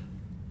 Oh.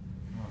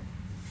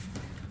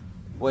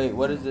 Wait,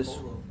 what is this?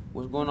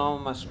 What's going on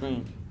with my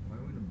screen? Why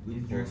would a blue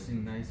He's polo?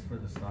 dressing nice for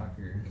the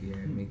soccer. Yeah,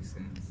 it makes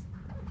sense.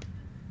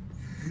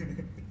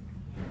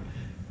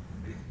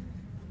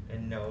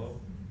 And no,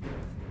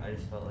 I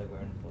just felt like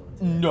wearing a polo.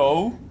 today.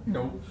 No.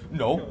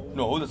 No.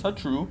 No, that's not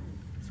true.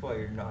 That's why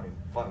you're not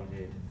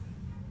invited.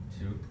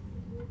 Two.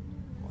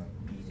 What,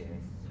 BJ?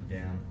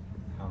 Damn.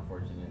 How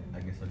unfortunate. I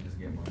guess I'll just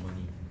get more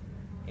money.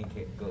 And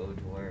can't go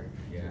to work.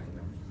 Yeah.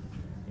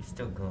 You're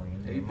still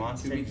going. Hey, Your mom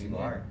 2 said weeks you in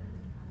are.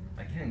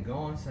 I can't go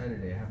on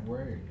Saturday. I have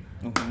work.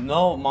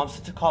 No, mom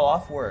said to call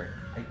off work.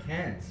 I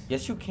can't.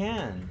 Yes, you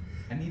can.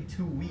 I need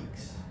 2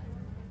 weeks.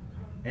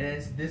 And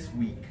it's this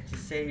week.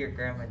 Just say your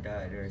grandma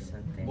died or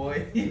something.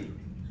 Boy. Wait,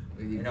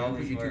 You It haven't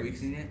always put your 2 works.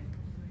 weeks in yet?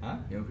 Huh?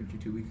 You haven't put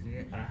your 2 weeks in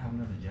yet? I don't have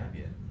another job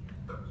yet.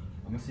 I'm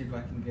gonna see if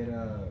I can get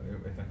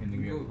if I can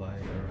reapply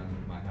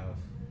around my house.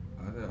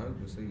 I was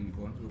gonna say you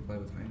want to apply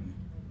with Jaime.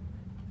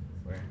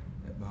 Where?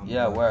 At Bahama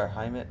Yeah, Bucks. where?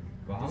 Jaime?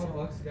 Bahama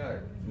Bucks got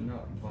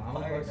Bahama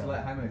Bucks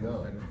let Jaime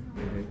go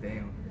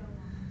Damn.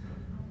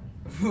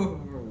 For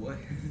what?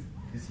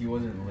 because he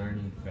wasn't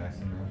learning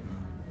fast enough.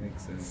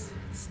 Makes sense.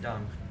 It's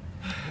dumb.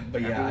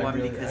 But yeah, Everyone I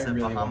really, because I of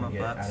really Bahama wanna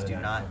get Bucks out of do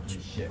that not fucking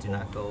do shithole.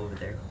 not go over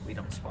there. We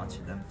don't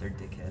sponsor them. They're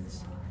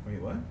dickheads. Wait,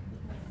 what?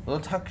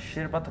 Don't talk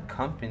shit about the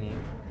company.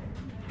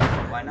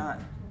 Why not?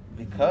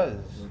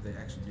 Because. What they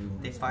actually do.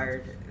 They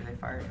fired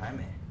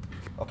Jaime.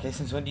 Okay,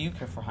 since when do you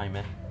care for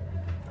Jaime?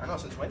 I know,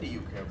 since when do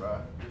you care,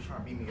 bro? You're trying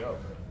to beat me up.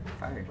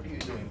 Fired. What are you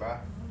doing, bro?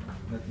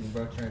 Nothing,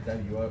 bro. Trying to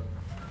dab you up.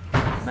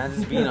 Man's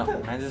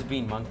just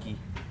being monkey.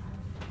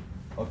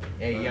 Okay.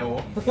 Hey, yeah,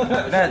 well.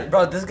 Man,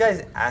 bro, this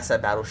guy's ass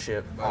at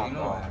Battleship. But you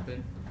know what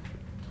happened?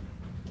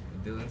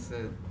 Dylan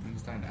said he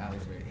was talking to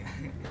Alex, right?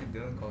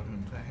 Dylan called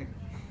him black.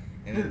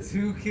 And the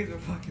 2 kids were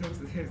walking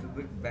upstairs and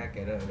looked back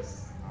at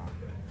us.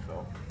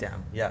 So,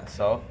 Damn. Yeah.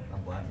 So.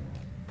 I'm black.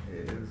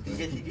 It was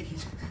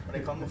when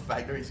they call him a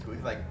fag during school,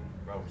 he's like,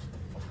 bro, shut the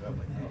fuck up.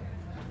 Like, no.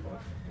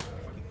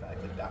 Fucking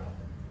fag, like that one.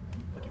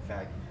 Fucking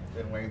fag.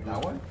 Then wearing blue.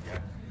 That one? Yeah.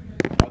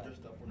 All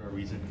dressed up for no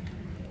reason.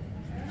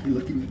 He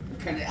looking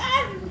kind of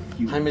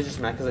Jaime's just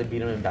mad because I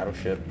beat him in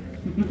Battleship.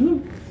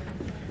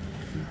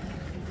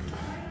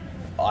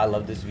 Oh, I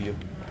love this view.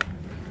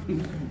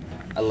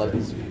 I love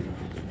this view.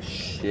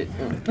 Shit.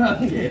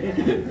 But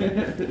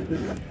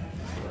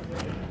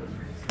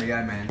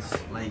yeah, man,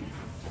 like,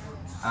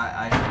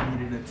 I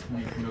needed a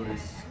 2-week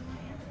notice.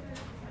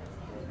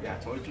 Yeah, I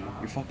told you.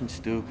 You're fucking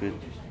stupid.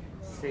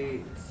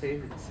 Say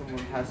that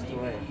someone passed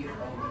away.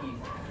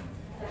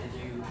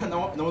 No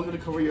one's gonna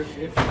cover your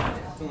shift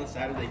until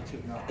Saturday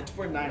too. It's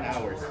for 9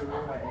 hours.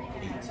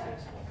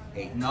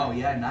 8. No,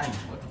 yeah, 9.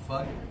 What the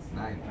fuck?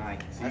 9. 9.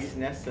 That's See?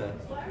 Nessa.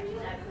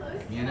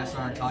 Me and Nessa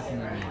aren't talking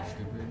anymore,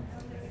 stupid.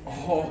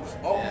 Oh,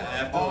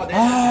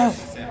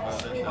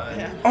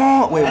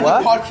 Oh, wait, End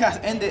what? the podcast.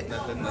 End it.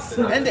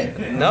 End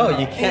it. No,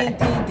 you can't.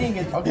 Ding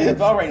it. Okay, it's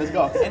all right. Let's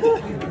go. End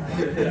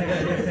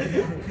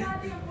it.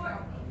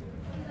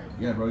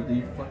 Yeah, bro, do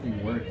your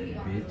fucking work, you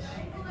bitch.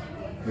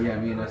 But yeah,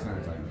 me and Nessa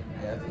aren't talking.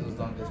 Yeah, it was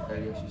the longest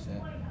paragraph she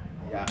said.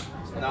 Yeah.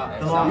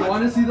 You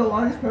want to see the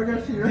longest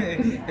paragraph she wrote?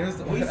 It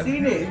was We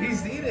seen it. We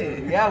seen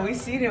it. Yeah, we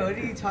seen it. What are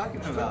you talking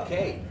about?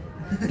 Okay.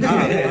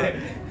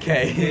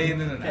 Okay.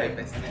 No.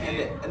 End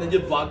it. And then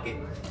just block it.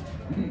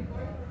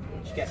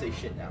 She can't say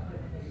shit now.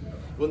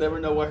 We'll never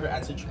know what her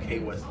answer to K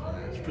was.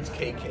 She puts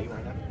KK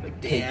right now.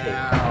 Like,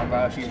 damn,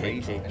 bro, she's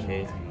racist.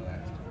 KK.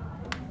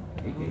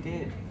 We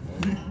did.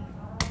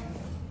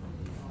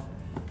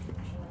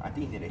 I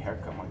think you need a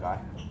haircut, my guy.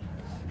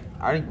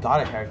 I already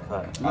got a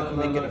haircut. I'll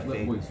make it a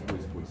fake. Voice.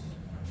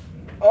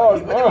 Oh,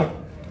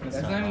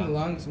 That's not even the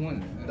longest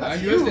one.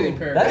 That's Yours you. didn't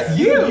paragraph. That's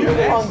you.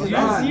 That's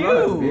God, you.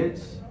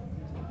 bitch.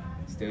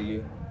 Still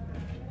you.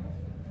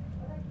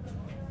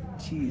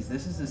 Jeez,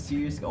 this is a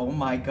serious. Oh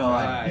my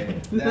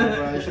god. Damn,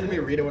 bro, you shouldn't be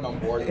reading when I'm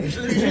bored. You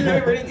shouldn't be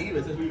reading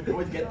either, since we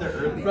always get there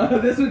early. Bro,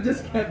 this one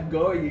just kept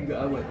going. You go,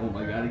 I'm like, oh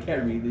my god, I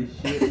can't read this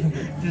shit.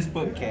 Just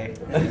put K.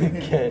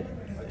 Okay.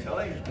 I'm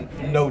telling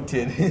you.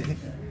 Noted.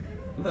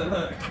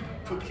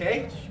 Put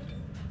K?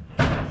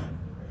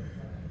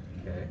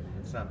 Okay,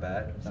 it's not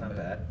bad. It's not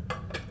bad.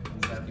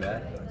 It's not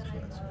bad.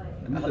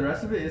 The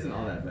rest of it isn't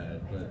all that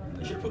bad, but.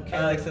 You should put K.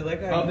 Alex, I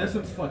like Oh, how. this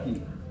one's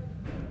fucking.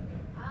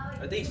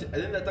 I think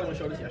that one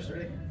showed us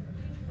yesterday.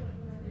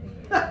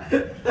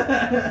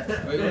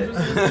 Wait, what was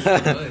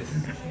this?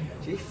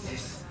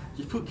 Jesus.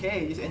 Just put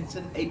K, just and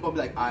send 8 ball, be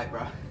like, alright,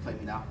 bro, play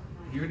me now.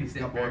 You already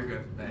said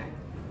paragraph back.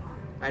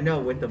 I know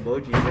with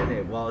emojis in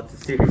it while it's a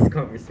serious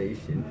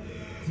conversation.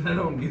 I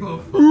don't give a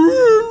fuck.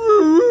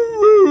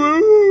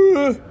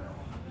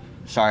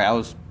 Sorry, I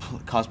was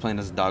cosplaying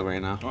as a dog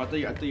right now. Oh, I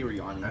thought you were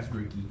yawning. That's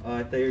Ricky. Oh,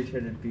 I thought you were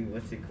trying to be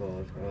what's it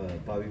called?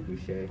 Bobby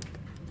Boucher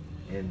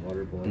and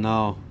Waterboy.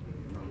 No.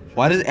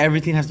 Why does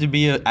everything have to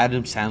be an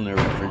Adam Sandler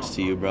reference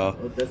to you, bro?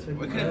 Oh, that's what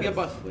What he can it be does.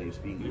 about slaves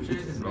being You sure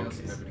this is male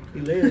celebrity? He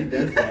literally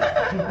does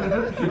that.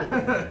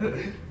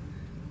 I'm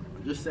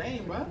just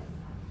saying, bro.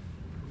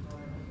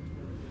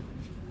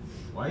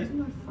 Why isn't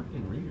my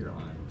fucking ringer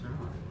on? Turn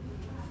on.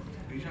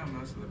 Are you trying to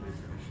male celebrity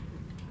crush?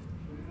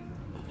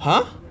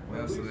 Huh?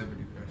 Male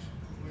celebrity crush.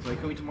 So you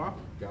coming tomorrow?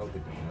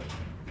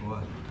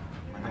 What?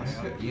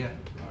 Yeah.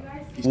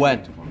 He's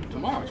When? coming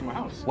Tomorrow to my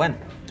house. When?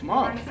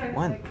 Tomorrow.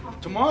 When?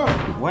 Tomorrow.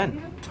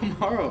 When?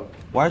 Tomorrow.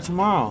 Why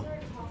tomorrow?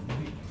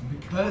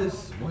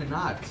 Because why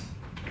not?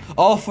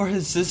 Oh, for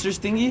his sister's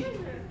thingy?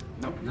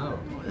 No.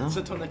 It's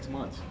until next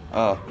month.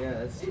 Oh. Yeah,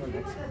 that's for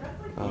next one.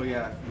 Oh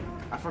yeah,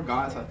 I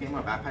forgot. So I gave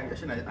my backpack.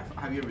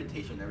 I have your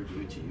invitation. Never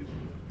give it to you.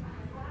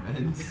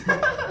 And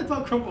It's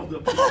all crumpled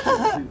up.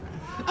 Oh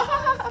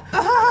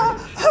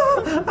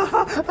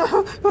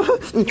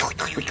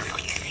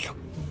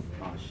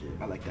shit,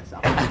 I like that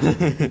sound.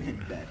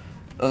 Bet.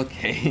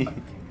 Okay.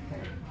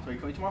 So you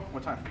coming tomorrow?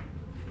 What time?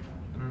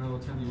 I don't know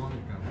what time you want to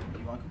come.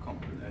 You want to come?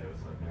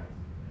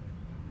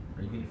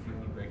 Are you gonna feed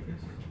me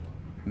breakfast?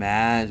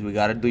 Maz, we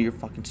gotta do your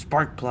fucking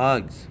spark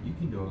plugs. You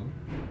can do them.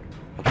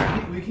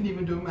 Okay. We can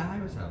even do them at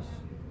Jaime's house.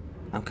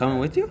 I'm coming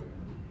with you?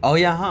 Oh,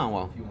 yeah, huh?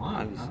 Well, If you want.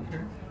 obviously. I don't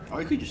care.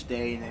 Or you could just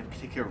stay and then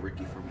take care of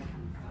Ricky for me.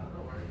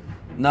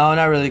 No,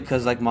 not really,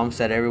 because like Mom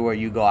said, everywhere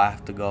you go, I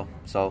have to go.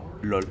 So,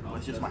 lol. Well,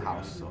 it's just my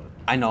house, so.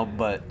 I know,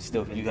 but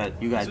still, you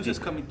guys So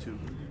just coming too.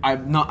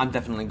 I'm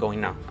definitely going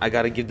now. I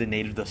gotta give the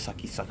native the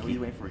sucky Are we sucky.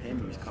 waiting for him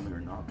if he's coming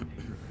or not?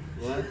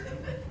 What?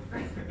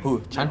 Who?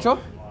 Chancho?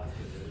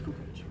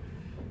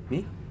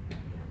 Me?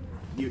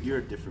 You're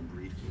a different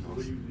breed.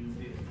 You know?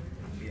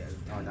 Yeah.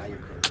 Oh, now you're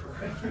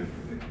crazy.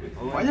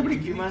 Oh, Why everybody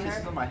you give me my kisses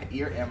hair? on my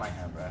ear and my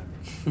hand,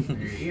 bro?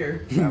 Your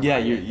ear? Yeah,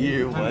 your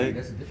ear, what?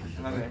 That's a different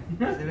thing.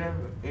 Okay. Is it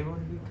able to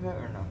be cut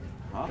or no?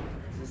 Huh?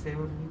 Is this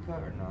able to be cut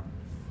or no?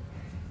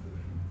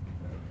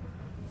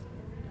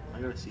 I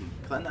gotta see.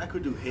 Cause I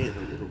could do his a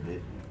little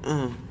bit.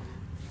 Uh,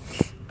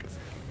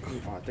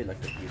 Oh, they like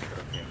the piece, but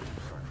okay.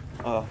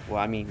 oh, well,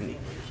 I mean,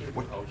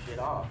 What? Oh, shit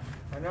off.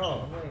 I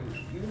know. I'm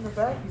like, you in the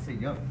back? He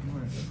said, yup.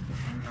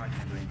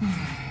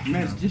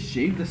 Man, just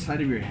shave the side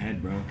of your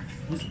head, bro.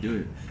 Just do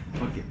it.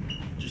 Fuck it.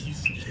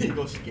 Just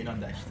go skin on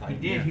that side.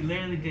 He did. He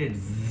literally did.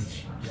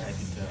 Yeah, I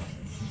can tell.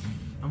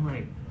 I'm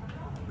like,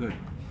 Good.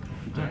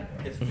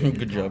 It's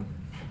good job.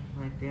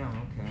 I'm like, damn,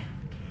 okay.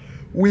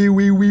 Wee.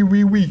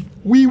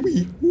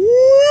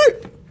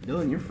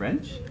 Dylan, you're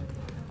French?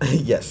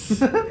 Yes.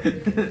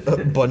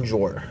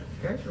 Bonjour.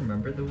 You guys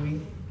remember the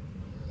Wii?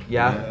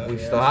 Yeah, we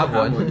still have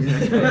one.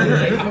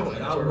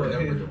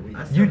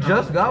 You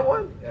just got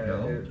one? Yeah,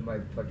 No. my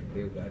fucking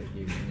babe got it. I've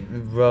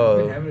been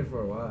Bro. having it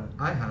for a while.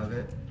 I have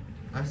it.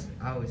 I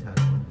always had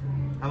one.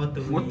 How about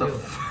the Wii What the U?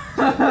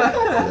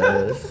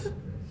 Yes.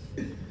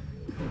 You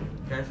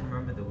guys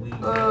remember the Wii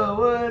U?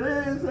 What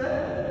is it?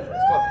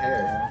 It's called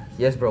hair.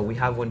 Yes, bro, we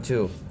have one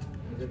too.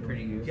 Is it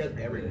pretty good? He has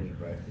everything,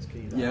 bro. This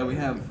kid, Yeah, we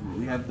have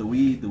the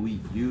Wii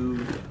U,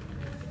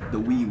 the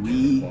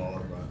Wii.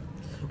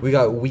 We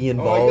got Wii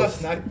and Oh, he got balls.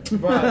 sniped.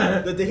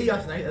 Bro, the day he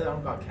got sniped, I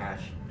don't got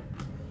cash.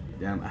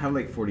 Damn, I have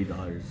like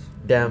 $40.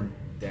 Damn.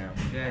 Damn.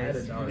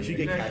 Guys, You should you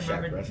get guys Cash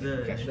App, remember bro.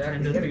 the Cash App.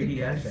 Nintendo You gotta get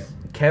 3DS? Cash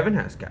App. Kevin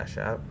has Cash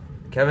App.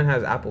 Kevin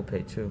has Apple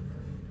Pay too.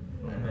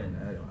 Man,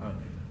 I don't know.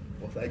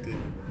 What's that good?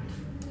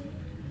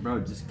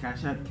 Bro, just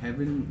cash out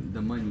Kevin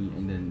the money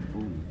and then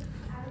boom.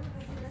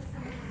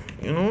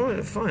 You know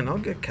what? Fine, I'll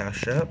get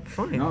Cash App.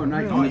 Fine. No,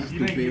 not No, you,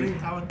 stupid.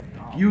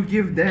 You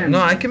give them. No,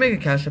 I can make a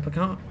Cash App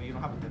account. You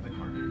don't have a debit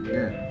card.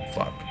 Yeah.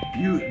 Fuck.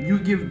 You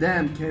give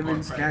them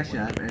Kevin's cash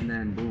app and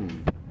then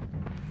boom.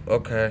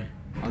 Okay.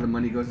 All the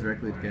money goes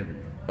directly to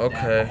Kevin.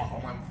 Okay.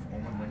 All my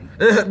money.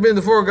 It has been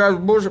the Four Guys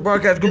Bullshit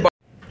Podcast. Goodbye.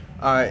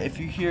 Alright, if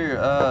you hear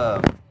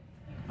a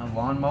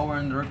lawnmower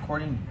in the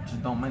recording,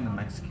 just don't mind the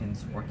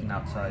Mexicans working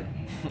outside.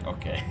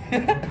 Okay.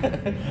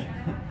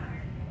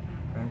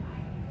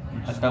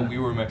 I thought we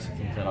were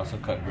Mexicans that also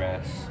cut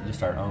grass,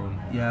 just our own.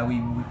 Yeah, we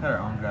cut our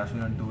own grass. We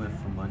don't do it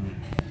for money.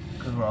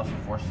 Because we're also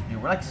forced to do.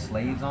 We're like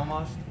slaves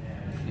almost.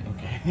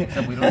 Okay.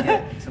 Except we don't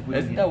get. Except we don't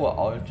Isn't get. that what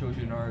all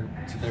children are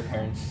to their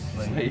parents?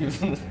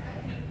 Slaves.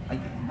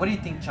 What do you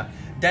think,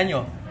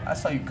 Daniel? I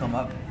saw you come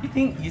up. You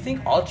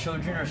think all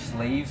children are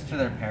slaves to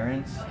their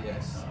parents?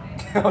 Yes.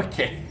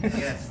 Okay.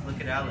 Yes, look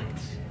at Alex.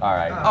 All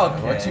right.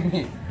 Okay. What you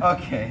mean?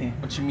 Okay.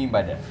 What you mean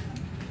by that?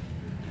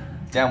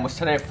 Damn, was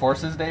today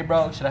Forces Day,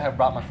 bro? Should I have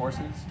brought my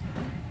forces?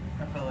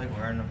 I felt like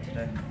wearing them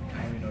today.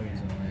 I don't even know he's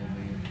on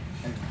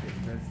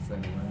my That's so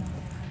much.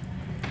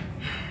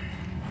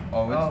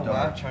 Oh, it's Oh wow,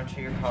 dark. Chancho,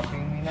 you're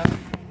copying me now?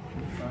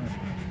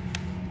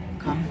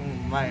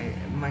 Copying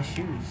my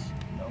shoes.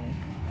 No.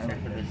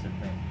 Except for the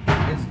zipper.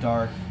 It's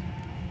dark.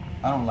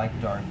 I don't like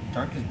dark.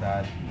 Dark is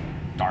bad.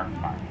 Dark.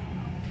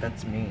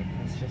 That's me.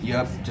 It's just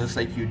Yep, just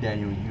like you,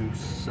 Daniel. You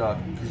suck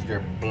because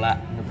you're black.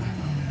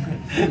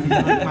 You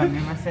like my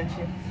meme I sent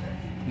you?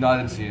 No, I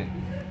didn't see it.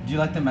 Do you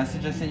like the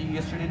message I sent you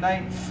yesterday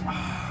night?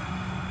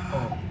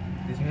 Oh,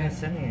 this You man didn't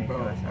send me anything. Bro,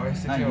 our Not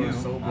situation was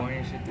you. so boring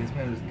and shit. This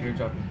man was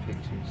airdropping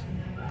pictures.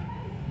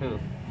 Who?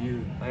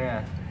 You. Oh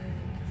yeah.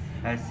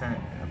 I sent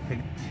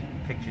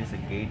pictures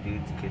of gay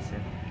dudes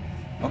kissing.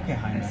 Okay, I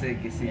Jaime.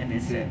 said, get And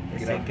it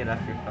said, get off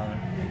your phone.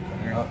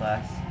 You're in Oh.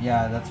 class.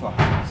 Yeah, that's what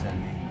Jaime sent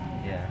me.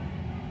 Yeah.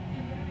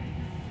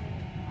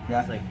 Yeah.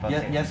 It's like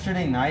fucking-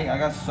 Yesterday night, I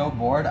got so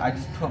bored. I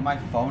just put my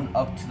phone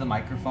up to the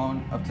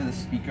microphone, up to the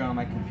speaker on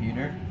my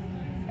computer,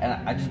 and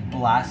I just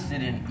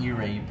blasted an ear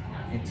rape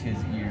into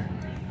his ear.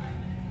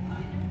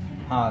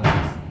 Huh?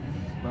 That's,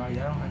 Bro, y'all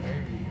don't have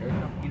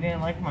airdrop. You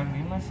didn't like my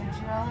meme I sent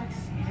you, Alex?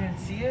 You didn't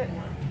see it?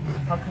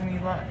 How come you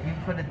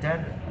put a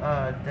dead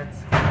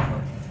skin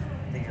emoji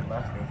that you're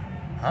laughing?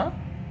 Huh?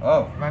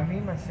 oh. My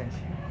meme I sent you.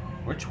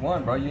 Which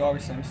one, bro? You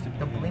always send me stupid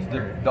The memes.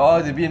 blinker.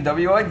 Oh, the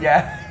BMW one?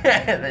 Yeah.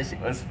 That shit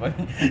was funny.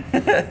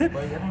 Bro, y'all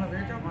don't have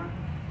airdrop on?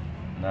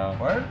 No.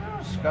 Where's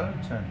the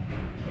skeleton?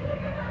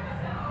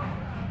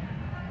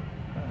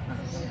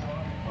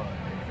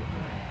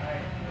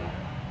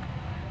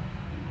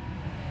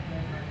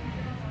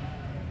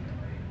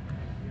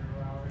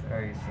 I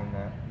already seen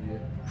that.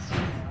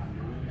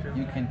 Yeah.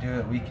 You can do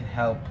it. We can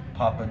help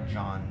Papa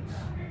John's.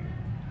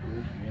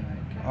 dude. You're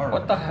like, Alright.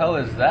 What the hell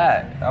is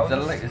that? That Is that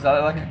was-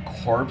 like a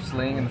corpse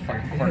laying in the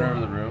fucking corner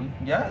of the room?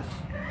 Yes.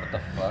 What the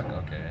fuck?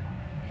 Okay.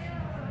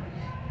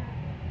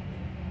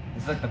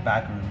 It's like the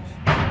back rooms.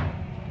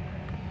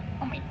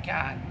 Oh my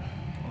god.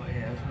 oh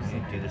yeah, I was supposed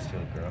to do this to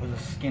a It girl. was a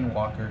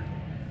skinwalker.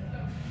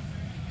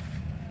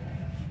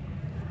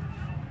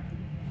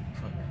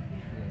 fuck.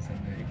 Yeah,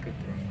 something you could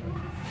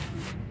throw.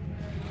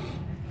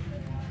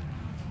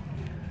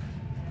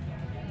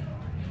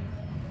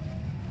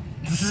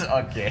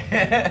 Okay.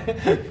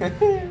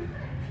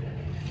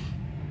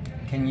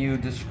 Can you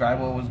describe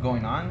what was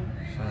going on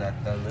so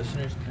that the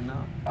listeners can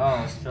know?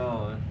 Oh,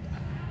 so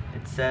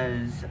it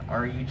says,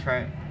 are you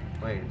trying?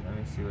 Wait, let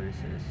me see what it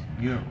says.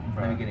 You,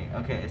 From the beginning.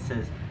 Okay, it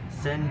says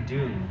send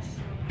dunes,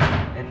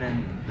 and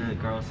then the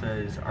girl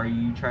says, "Are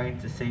you trying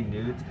to say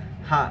nudes?"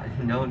 Ha,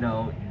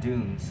 no,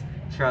 dunes.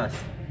 Trust.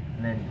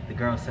 And then the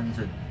girl sends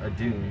a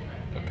dune.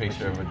 A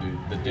picture of a dude.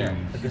 The dude. Yeah,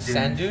 Like the a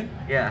sand dunes. dune?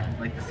 Yeah,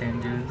 like the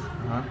sand dunes.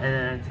 Uh-huh. And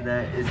then after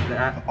that,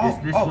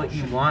 is this Oh, what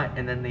you want?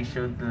 And then they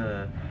showed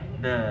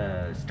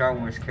the Star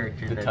Wars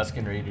character. The that,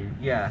 Tusken Raider.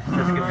 Yeah,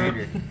 Tusken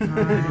Raider.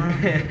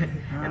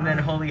 And then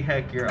holy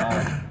heck, you're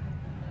on.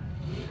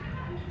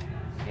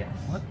 Yes.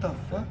 What the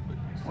fuck?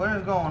 What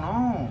is going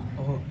on?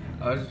 Oh,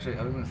 I was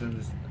gonna send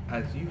this.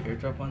 Do you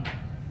airdrop on?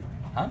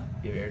 Huh?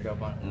 You have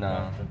airdrop on?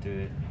 No. Don't do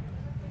it.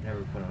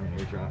 Never put on an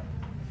airdrop.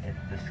 At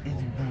the school.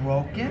 It's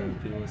broken?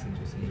 People will send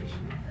you some shit.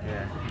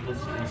 Yeah, people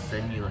will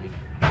send you like.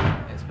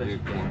 Especially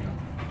Weird porn.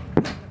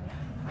 porn.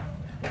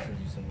 They'll send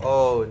you some.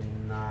 Oh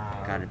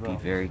nah. Gotta be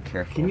very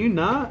careful. Can you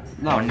not?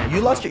 No, you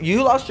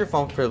lost your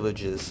phone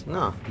privileges.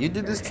 No, you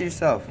did this to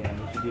yourself. Yeah,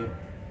 what you do?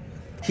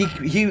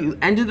 He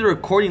ended the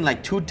recording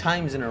like 2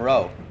 times in a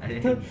row. I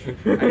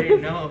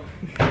didn't know.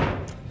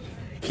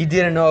 He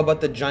didn't know about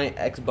the giant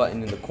X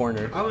button in the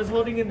corner. I was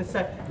holding in the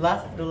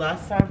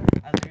last time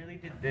I literally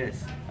did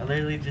this. I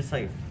literally just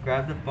like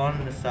grabbed the phone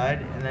on the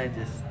side and I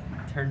just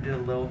turned it a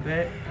little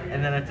bit,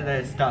 and then after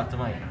that it stopped. I'm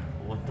like,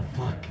 what the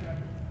fuck?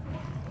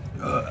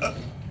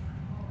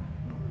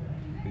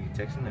 Who you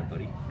texting there,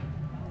 buddy?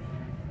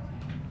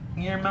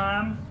 Your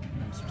mom?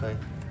 Let's play.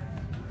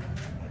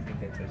 I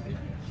think that's it.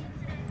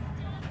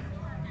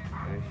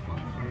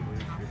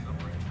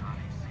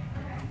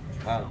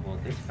 Wow, well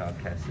this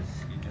podcast is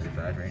really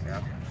bad right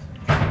now.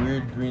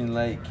 Weird green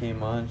light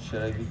came on.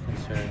 Should I be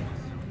concerned?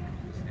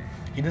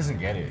 He doesn't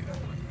get it.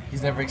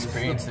 He's never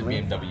experienced a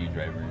BMW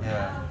driver.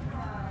 Yeah.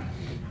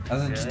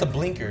 As in just a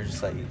blinker,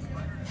 just like.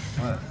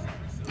 What?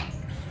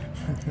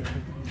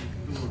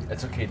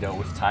 It's okay though.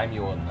 With time,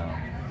 you will know.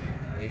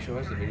 You should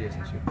watch the video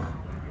since you.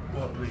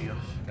 What videos?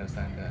 That was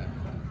time that.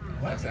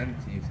 I sent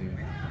it to you too.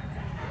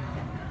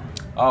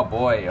 Oh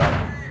boy.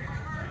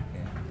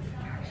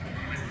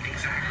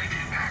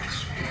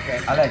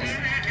 Alex.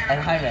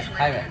 And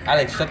Jaime.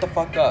 Alex, shut the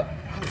fuck up.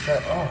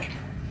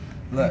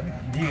 Look,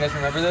 do you guys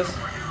remember this?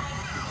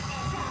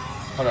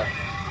 Hold on.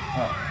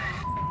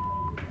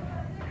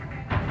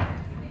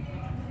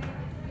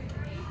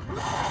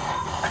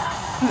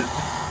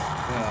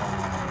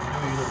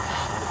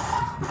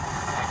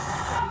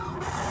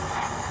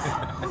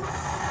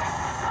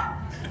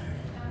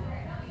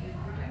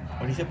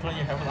 When you said put on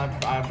your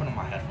headphones, I put on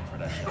my headphones for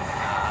that shit.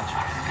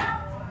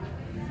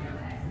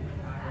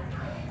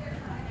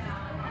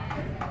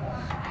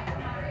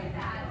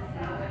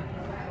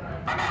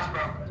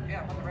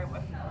 Yeah, I'm on the right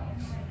way.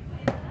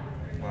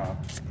 Wow.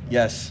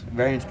 Yes,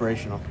 very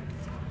inspirational.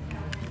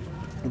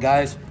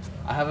 Guys,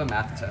 I have a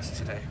math test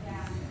today.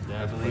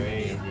 Yeah, I believe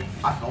it.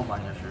 I failed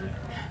mine yesterday.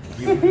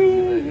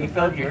 You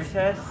failed your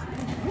test?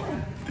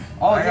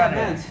 Oh, I yeah, got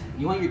man. it.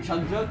 You want your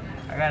chug jug?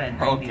 I got a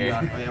 90 Okay.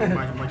 on. Oh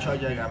yeah, my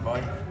charger I got,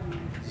 boy.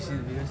 See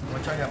the videos?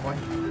 My charger, boy.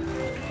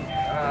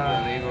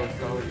 Lego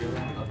Star Wars.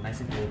 Oh, nice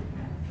and good.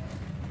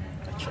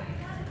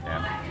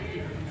 Yeah.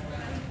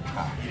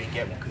 Ah, you didn't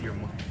get one because you're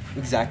more.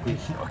 exactly.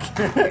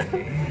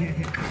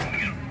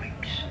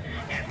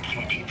 Have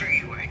candy for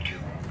you, I do.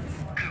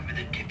 Cover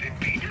the tip in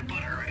peanut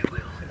butter, I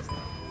will.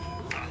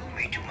 Follow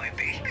me to my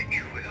basement,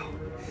 you will.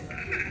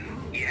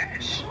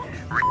 Yes.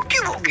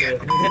 You will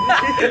get.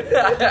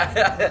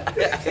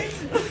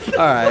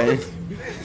 All right.